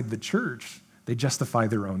inside the church, they justify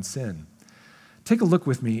their own sin. Take a look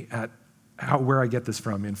with me at where I get this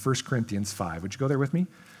from in 1 Corinthians 5. Would you go there with me?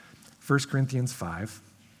 1 Corinthians 5.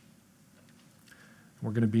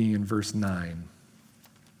 We're going to be in verse 9.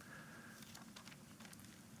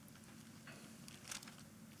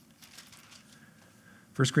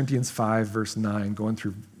 First Corinthians 5, verse 9, going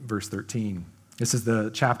through verse 13. This is the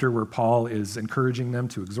chapter where Paul is encouraging them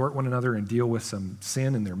to exhort one another and deal with some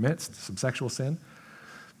sin in their midst, some sexual sin.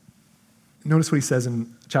 Notice what he says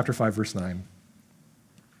in chapter 5, verse 9.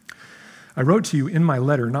 I wrote to you in my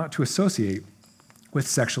letter not to associate with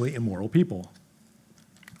sexually immoral people.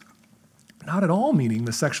 Not at all meaning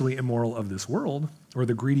the sexually immoral of this world, or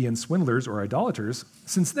the greedy and swindlers or idolaters,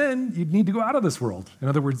 since then you'd need to go out of this world. In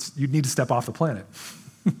other words, you'd need to step off the planet.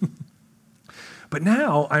 But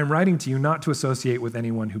now I am writing to you not to associate with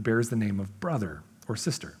anyone who bears the name of brother or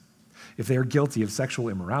sister, if they are guilty of sexual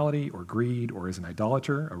immorality or greed, or is an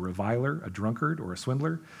idolater, a reviler, a drunkard, or a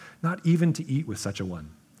swindler, not even to eat with such a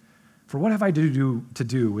one. For what have I to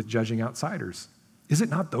do with judging outsiders? Is it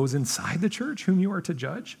not those inside the church whom you are to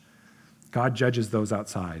judge? God judges those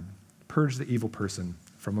outside. Purge the evil person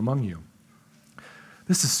from among you.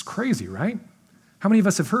 This is crazy, right? How many of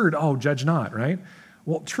us have heard, oh, judge not, right?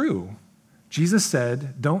 Well, true. Jesus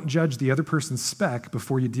said, don't judge the other person's speck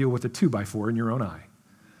before you deal with a 2x4 in your own eye.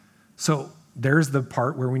 So there's the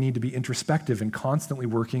part where we need to be introspective and constantly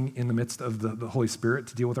working in the midst of the Holy Spirit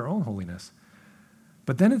to deal with our own holiness.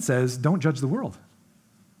 But then it says, don't judge the world.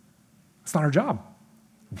 It's not our job.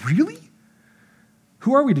 Really?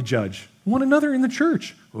 Who are we to judge? One another in the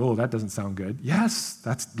church. Oh, that doesn't sound good. Yes,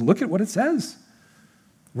 look at what it says.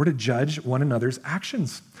 We're to judge one another's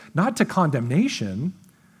actions, not to condemnation,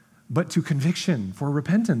 but to conviction for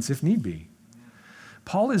repentance if need be.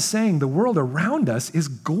 Paul is saying the world around us is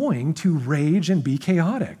going to rage and be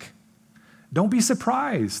chaotic. Don't be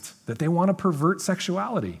surprised that they want to pervert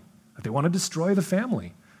sexuality, that they want to destroy the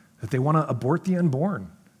family, that they want to abort the unborn,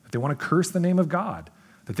 that they want to curse the name of God,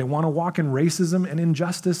 that they want to walk in racism and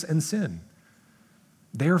injustice and sin.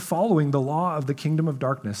 They are following the law of the kingdom of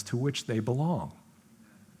darkness to which they belong.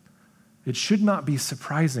 It should not be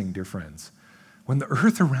surprising, dear friends, when the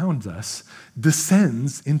earth around us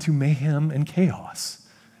descends into mayhem and chaos.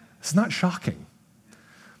 It's not shocking.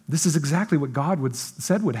 This is exactly what God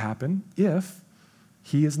said would happen if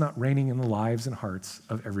he is not reigning in the lives and hearts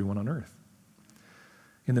of everyone on earth.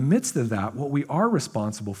 In the midst of that, what we are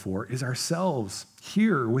responsible for is ourselves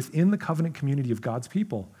here within the covenant community of God's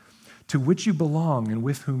people, to which you belong and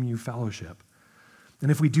with whom you fellowship.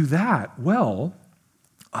 And if we do that, well,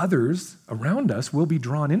 others around us will be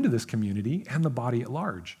drawn into this community and the body at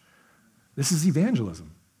large. This is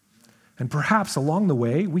evangelism. And perhaps along the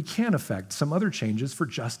way, we can affect some other changes for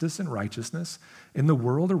justice and righteousness in the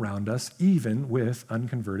world around us, even with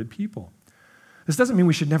unconverted people. This doesn't mean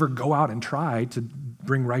we should never go out and try to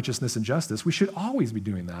bring righteousness and justice. We should always be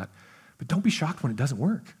doing that. But don't be shocked when it doesn't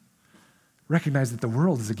work. Recognize that the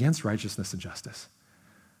world is against righteousness and justice.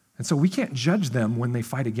 And so we can't judge them when they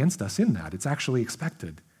fight against us in that. It's actually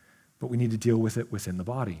expected. But we need to deal with it within the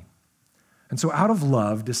body. And so out of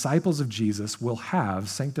love, disciples of Jesus will have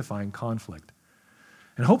sanctifying conflict.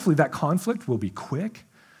 And hopefully that conflict will be quick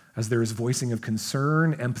as there is voicing of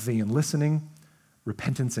concern, empathy and listening,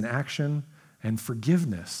 repentance in action, and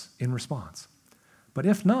forgiveness in response. But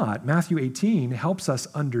if not, Matthew 18 helps us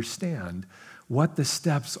understand what the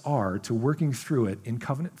steps are to working through it in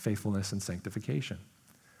covenant faithfulness and sanctification.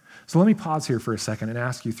 So let me pause here for a second and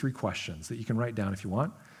ask you 3 questions that you can write down if you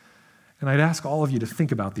want. And I'd ask all of you to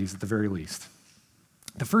think about these at the very least.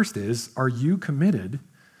 The first is, are you committed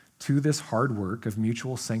to this hard work of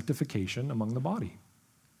mutual sanctification among the body?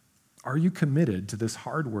 Are you committed to this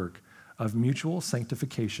hard work of mutual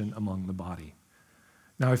sanctification among the body?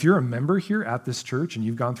 Now, if you're a member here at this church and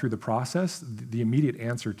you've gone through the process, the immediate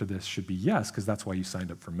answer to this should be yes, because that's why you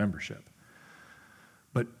signed up for membership.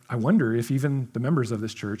 But I wonder if even the members of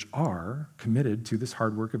this church are committed to this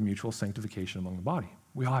hard work of mutual sanctification among the body.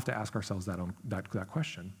 We all have to ask ourselves that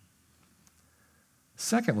question.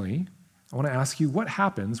 Secondly, I want to ask you, what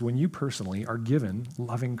happens when you personally are given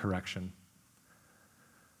loving correction?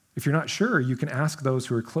 If you're not sure, you can ask those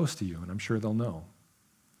who are close to you, and I'm sure they'll know.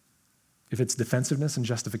 If it's defensiveness and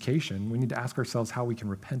justification, we need to ask ourselves how we can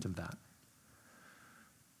repent of that.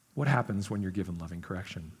 What happens when you're given loving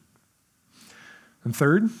correction? And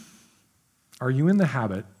third, are you in the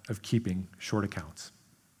habit of keeping short accounts?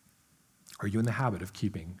 Are you in the habit of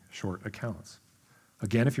keeping short accounts?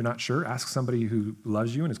 Again, if you're not sure, ask somebody who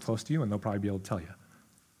loves you and is close to you, and they'll probably be able to tell you.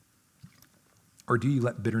 Or do you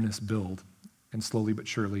let bitterness build and slowly but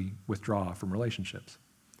surely withdraw from relationships?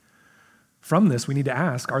 From this, we need to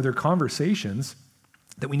ask, are there conversations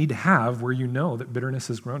that we need to have where you know that bitterness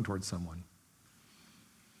has grown towards someone?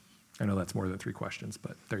 I know that's more than 3 questions,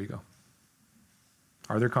 but there you go.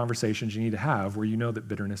 Are there conversations you need to have where you know that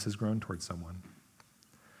bitterness has grown towards someone?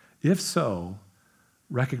 If so,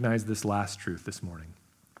 recognize this last truth this morning.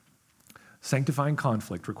 Sanctifying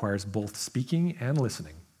conflict requires both speaking and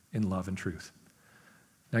listening in love and truth.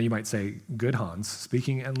 Now you might say, good Hans,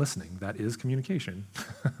 speaking and listening, that is communication.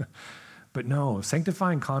 But no,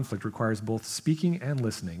 sanctifying conflict requires both speaking and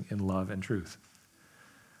listening in love and truth.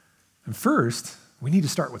 And first, we need to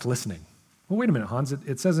start with listening. Well, wait a minute, Hans,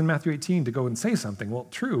 it says in Matthew 18 to go and say something. Well,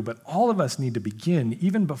 true, but all of us need to begin,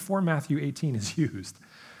 even before Matthew 18 is used,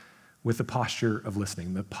 with the posture of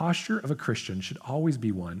listening. The posture of a Christian should always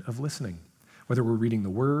be one of listening, whether we're reading the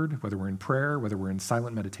Word, whether we're in prayer, whether we're in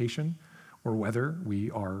silent meditation, or whether we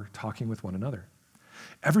are talking with one another.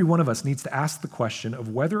 Every one of us needs to ask the question of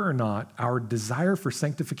whether or not our desire for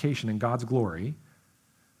sanctification in God's glory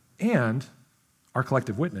and our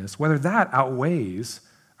collective witness, whether that outweighs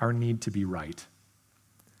our need to be right.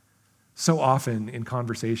 So often in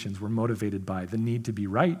conversations, we're motivated by the need to be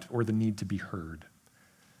right or the need to be heard.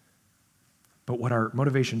 But what our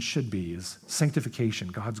motivation should be is sanctification,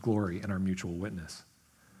 God's glory, and our mutual witness.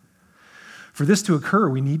 For this to occur,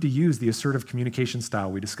 we need to use the assertive communication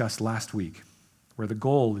style we discussed last week, where the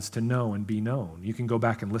goal is to know and be known. You can go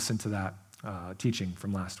back and listen to that teaching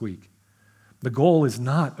from last week. The goal is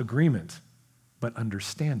not agreement, but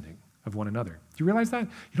understanding of one another. Do you realize that?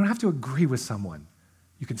 You don't have to agree with someone.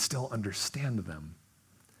 You can still understand them.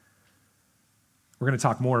 We're going to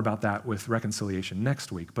talk more about that with reconciliation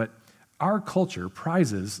next week, but our culture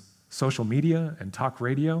prizes social media and talk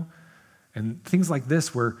radio and things like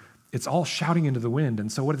this where it's all shouting into the wind.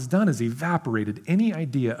 And so what it's done is evaporated any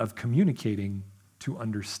idea of communicating to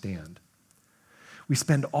understand. We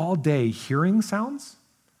spend all day hearing sounds,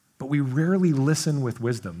 but we rarely listen with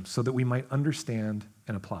wisdom so that we might understand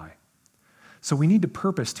and apply. So we need to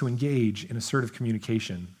purpose to engage in assertive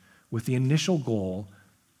communication with the initial goal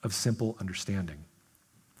of simple understanding.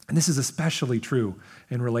 And this is especially true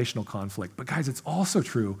in relational conflict. But guys, it's also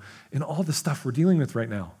true in all the stuff we're dealing with right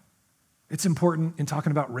now. It's important in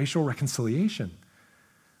talking about racial reconciliation.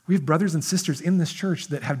 We have brothers and sisters in this church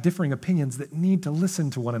that have differing opinions that need to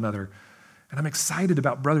listen to one another. And I'm excited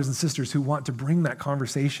about brothers and sisters who want to bring that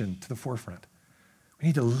conversation to the forefront. We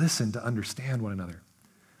need to listen to understand one another.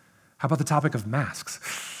 How about the topic of masks?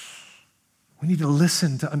 We need to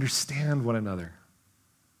listen to understand one another.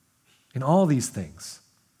 In all these things,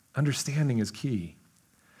 understanding is key.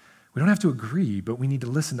 We don't have to agree, but we need to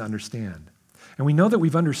listen to understand. And we know that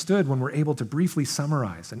we've understood when we're able to briefly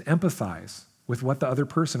summarize and empathize with what the other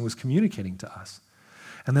person was communicating to us,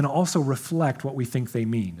 and then also reflect what we think they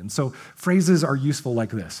mean. And so phrases are useful like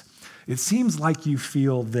this. It seems like you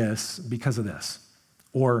feel this because of this.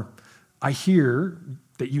 Or, I hear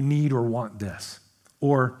that you need or want this.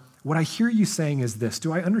 Or, what I hear you saying is this.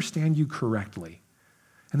 Do I understand you correctly?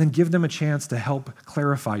 And then give them a chance to help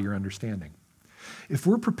clarify your understanding. If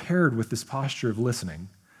we're prepared with this posture of listening,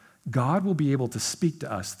 God will be able to speak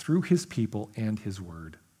to us through his people and his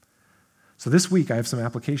word. So this week, I have some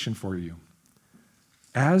application for you.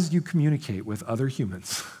 As you communicate with other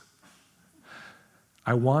humans,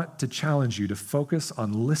 I want to challenge you to focus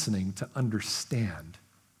on listening to understand,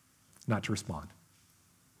 not to respond.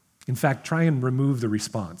 In fact, try and remove the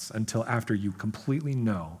response until after you completely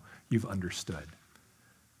know you've understood.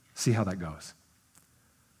 See how that goes.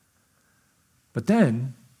 But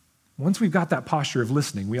then, once we've got that posture of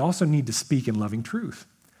listening, we also need to speak in loving truth.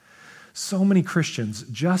 So many Christians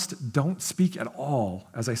just don't speak at all,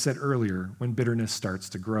 as I said earlier, when bitterness starts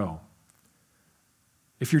to grow.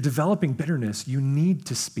 If you're developing bitterness, you need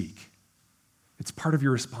to speak. It's part of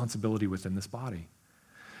your responsibility within this body.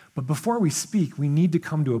 But before we speak, we need to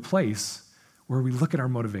come to a place where we look at our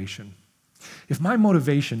motivation. If my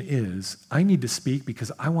motivation is, I need to speak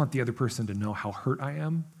because I want the other person to know how hurt I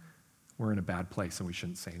am, we're in a bad place and we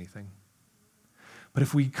shouldn't say anything. But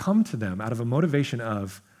if we come to them out of a motivation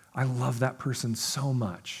of, I love that person so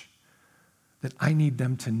much that I need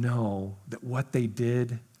them to know that what they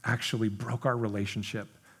did actually broke our relationship,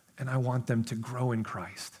 and I want them to grow in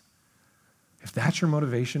Christ. If that's your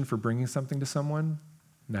motivation for bringing something to someone,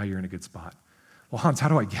 now you're in a good spot. Well, Hans, how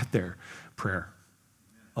do I get there? Prayer.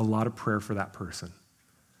 A lot of prayer for that person.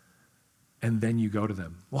 And then you go to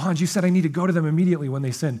them. Well, Hans, you said I need to go to them immediately when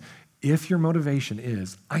they sin. If your motivation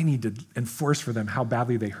is, I need to enforce for them how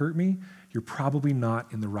badly they hurt me, you're probably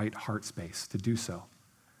not in the right heart space to do so.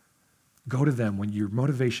 Go to them when your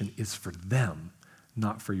motivation is for them,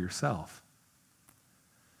 not for yourself.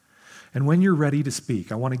 And when you're ready to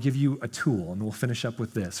speak, I want to give you a tool, and we'll finish up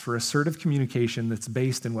with this, for assertive communication that's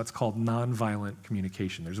based in what's called nonviolent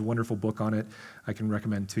communication. There's a wonderful book on it I can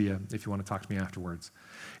recommend to you if you want to talk to me afterwards.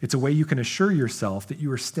 It's a way you can assure yourself that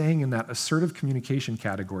you are staying in that assertive communication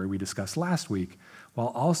category we discussed last week, while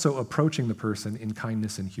also approaching the person in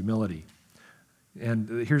kindness and humility.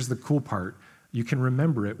 And here's the cool part. You can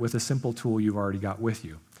remember it with a simple tool you've already got with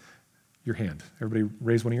you. Your hand. Everybody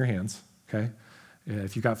raise one of your hands, okay?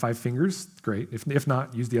 If you got 5 fingers, great. If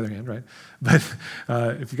not, use the other hand, right? But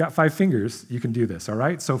if you got 5 fingers, you can do this, all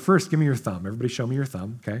right? So first, give me your thumb. Everybody show me your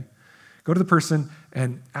thumb, okay? Go to the person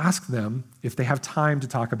and ask them if they have time to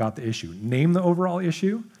talk about the issue. Name the overall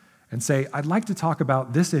issue and say, I'd like to talk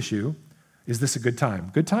about this issue. Is this a good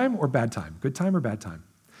time? Good time or bad time? Good time or bad time?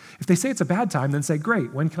 If they say it's a bad time, then say,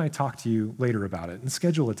 great, when can I talk to you later about it? And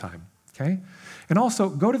schedule a time, okay? And also,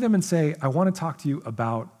 go to them and say, I want to talk to you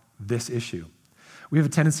about this issue. We have a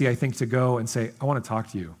tendency, I think, to go and say, I want to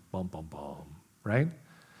talk to you, bum, bum, bum, right?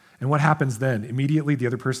 And what happens then? Immediately, the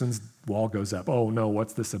other person's wall goes up. Oh, no,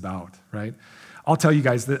 what's this about, right? I'll tell you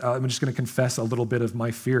guys that I'm just going to confess a little bit of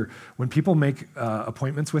my fear. When people make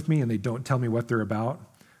appointments with me and they don't tell me what they're about,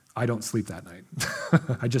 I don't sleep that night.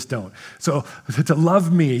 I just don't. So to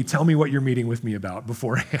love me, tell me what you're meeting with me about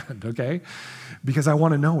beforehand, okay? Because I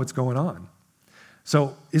want to know what's going on.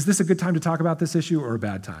 So is this a good time to talk about this issue or a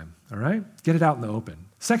bad time, all right? Get it out in the open.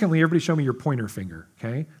 Secondly, everybody show me your pointer finger,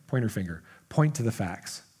 okay? Pointer finger. Point to the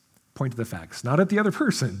facts. Point to the facts. Not at the other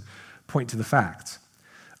person. Point to the facts.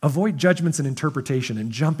 Avoid judgments and interpretation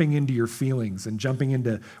and jumping into your feelings and jumping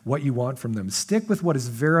into what you want from them. Stick with what is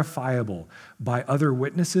verifiable by other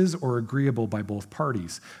witnesses or agreeable by both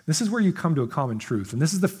parties. This is where you come to a common truth, and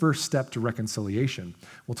this is the first step to reconciliation.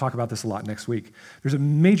 We'll talk about this a lot next week. There's a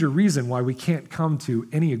major reason why we can't come to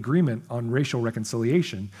any agreement on racial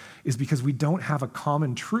reconciliation is because we don't have a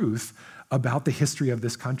common truth about the history of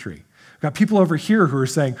this country. Got people over here who are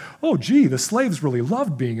saying, oh, gee, the slaves really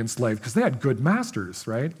loved being enslaved because they had good masters,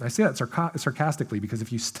 right? I say that sarcastically because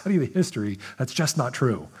if you study the history, that's just not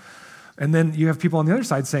true. And then you have people on the other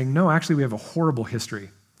side saying, no, actually, we have a horrible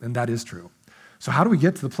history, and that is true. So how do we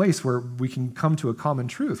get to the place where we can come to a common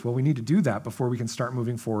truth? Well, we need to do that before we can start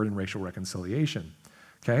moving forward in racial reconciliation,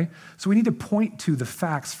 okay? So we need to point to the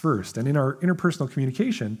facts first, and in our interpersonal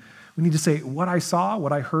communication, we need to say, what I saw,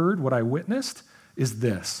 what I heard, what I witnessed, is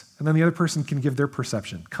this. And then the other person can give their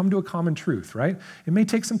perception. Come to a common truth, right? It may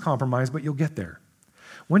take some compromise, but you'll get there.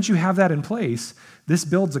 Once you have that in place, this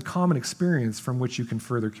builds a common experience from which you can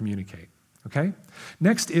further communicate, okay?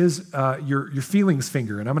 Next is your feelings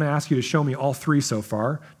finger, and I'm going to ask you to show me all 3 so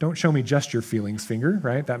far. Don't show me just your feelings finger,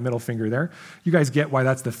 right? That middle finger there. You guys get why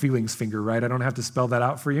that's the feelings finger, right? I don't have to spell that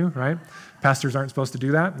out for you, right? Pastors aren't supposed to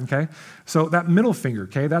do that, okay? So that middle finger,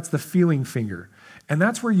 okay, that's the feeling finger. And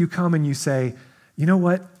that's where you come and you say, you know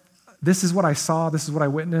what? This is what I saw. This is what I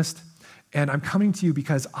witnessed. And I'm coming to you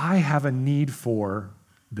because I have a need for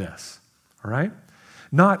this. All right?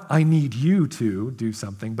 Not I need you to do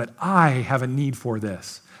something, but I have a need for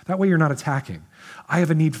this. That way you're not attacking. I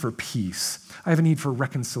have a need for peace. I have a need for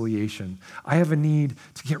reconciliation. I have a need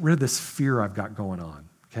to get rid of this fear I've got going on.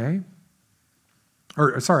 Okay?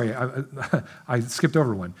 Or sorry, I skipped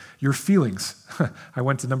over one. Your feelings. I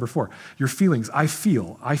went to number 4. Your feelings. I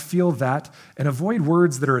feel that, and avoid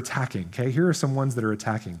words that are attacking. Okay, here are some ones that are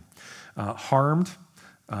attacking. Harmed,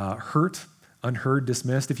 hurt, unheard,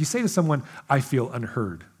 dismissed. If you say to someone, I feel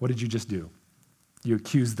unheard, what did you just do? You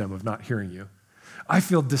accused them of not hearing you. I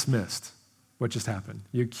feel dismissed. What just happened?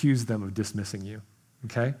 You accused them of dismissing you.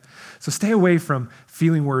 Okay? So stay away from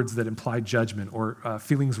feeling words that imply judgment or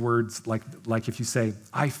feelings words like if you say,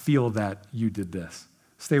 I feel that you did this.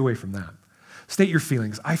 Stay away from that. State your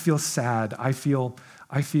feelings. I feel sad. I feel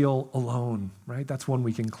alone, right? That's one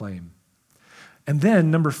we can claim. And then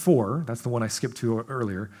number 4, that's the one I skipped to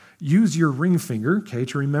earlier, use your ring finger, okay,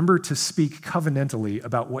 to remember to speak covenantally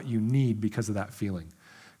about what you need because of that feeling.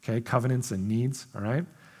 Okay, covenants and needs, all right?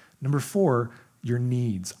 Number 4, your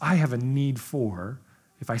needs. I have a need for,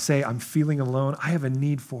 if I say I'm feeling alone, I have a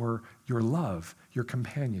need for your love, your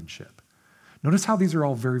companionship. Notice how these are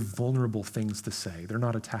all very vulnerable things to say. They're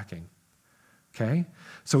not attacking. Okay?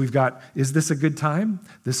 So we've got, is this a good time?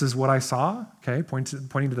 This is what I saw, okay,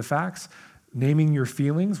 pointing to the facts. Naming your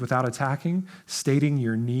feelings without attacking, stating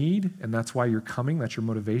your need, and that's why you're coming, that's your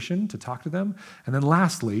motivation to talk to them. And then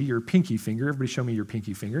lastly, your pinky finger. Everybody show me your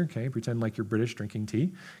pinky finger, okay? Pretend like you're British drinking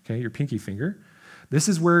tea, okay? Your pinky finger. This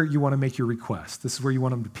is where you want to make your request. This is where you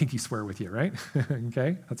want them to pinky swear with you, right?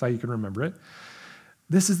 Okay? That's how you can remember it.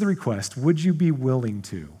 This is the request. Would you be willing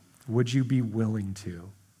to? Would you be willing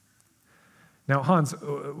to? Now, Hans,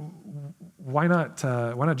 why not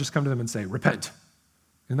just come to them and say, repent?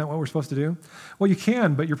 Isn't that what we're supposed to do? Well, you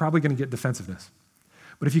can, but you're probably going to get defensiveness.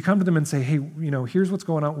 But if you come to them and say, hey, here's what's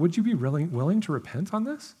going on, would you be really willing to repent on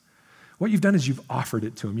this? What you've done is you've offered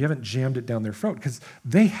it to them. You haven't jammed it down their throat because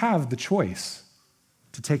they have the choice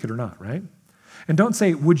to take it or not, right? And don't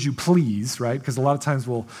say, would you please, right? Because a lot of times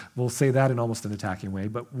we'll say that in almost an attacking way,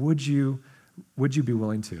 but would you be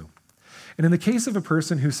willing to? And in the case of a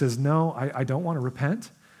person who says, no, I don't want to repent,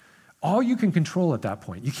 all you can control at that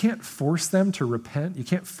point. You can't force them to repent. You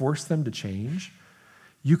can't force them to change.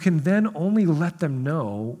 You can then only let them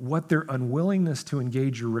know what their unwillingness to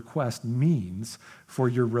engage your request means for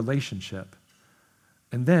your relationship.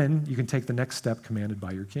 And then you can take the next step commanded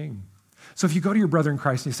by your king. So if you go to your brother in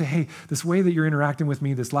Christ and you say, hey, this way that you're interacting with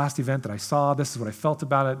me, this last event that I saw, this is what I felt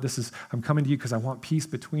about it, I'm coming to you because I want peace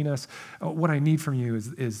between us. What I need from you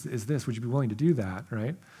is this. Would you be willing to do that,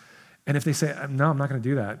 right? And if they say, no, I'm not going to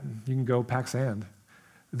do that, you can go pack sand.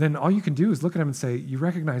 Then all you can do is look at them and say, you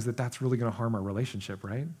recognize that that's really going to harm our relationship,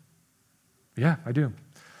 right? Yeah, I do.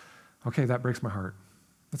 Okay, that breaks my heart.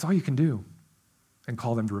 That's all you can do. And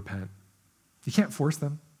call them to repent. You can't force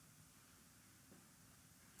them.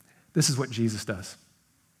 This is what Jesus does.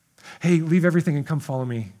 Hey, leave everything and come follow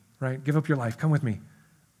me, right? Give up your life. Come with me.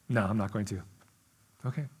 No, I'm not going to.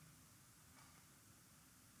 Okay.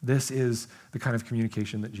 This is the kind of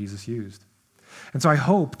communication that Jesus used. And so I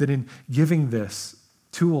hope that in giving this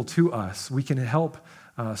tool to us, we can help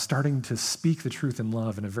starting to speak the truth in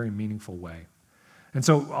love in a very meaningful way. And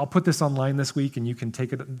so I'll put this online this week, and you can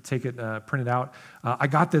take it, print it out. I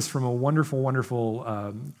got this from a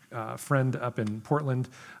wonderful friend up in Portland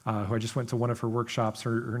who I just went to one of her workshops.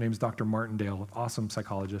 Her name's Dr. Martindale, awesome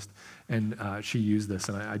psychologist, and she used this,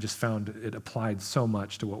 and I just found it applied so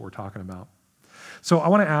much to what we're talking about. So I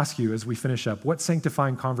want to ask you as we finish up, what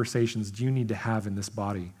sanctifying conversations do you need to have in this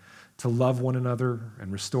body to love one another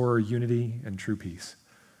and restore unity and true peace?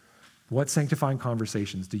 What sanctifying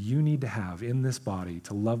conversations do you need to have in this body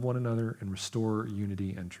to love one another and restore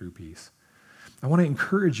unity and true peace? I want to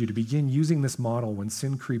encourage you to begin using this model when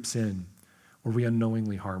sin creeps in or we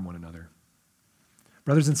unknowingly harm one another.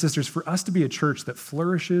 Brothers and sisters, for us to be a church that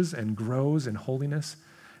flourishes and grows in holiness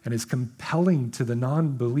and is compelling to the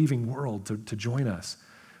non-believing world to join us,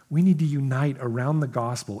 we need to unite around the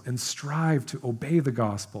gospel and strive to obey the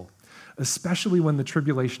gospel, especially when the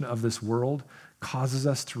tribulation of this world causes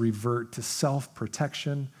us to revert to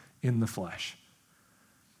self-protection in the flesh.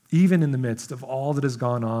 Even in the midst of all that has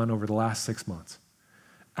gone on over the last 6 months,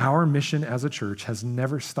 our mission as a church has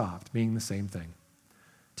never stopped being the same thing: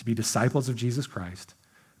 to be disciples of Jesus Christ,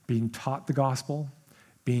 being taught the gospel,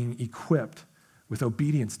 being equipped with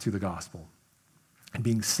obedience to the gospel, and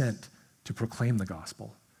being sent to proclaim the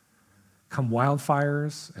gospel. Come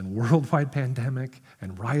wildfires and worldwide pandemic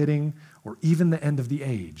and rioting, or even the end of the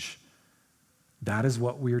age, that is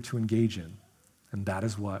what we are to engage in, and that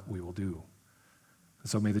is what we will do. And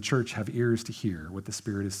so may the church have ears to hear what the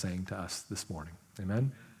Spirit is saying to us this morning.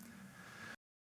 Amen?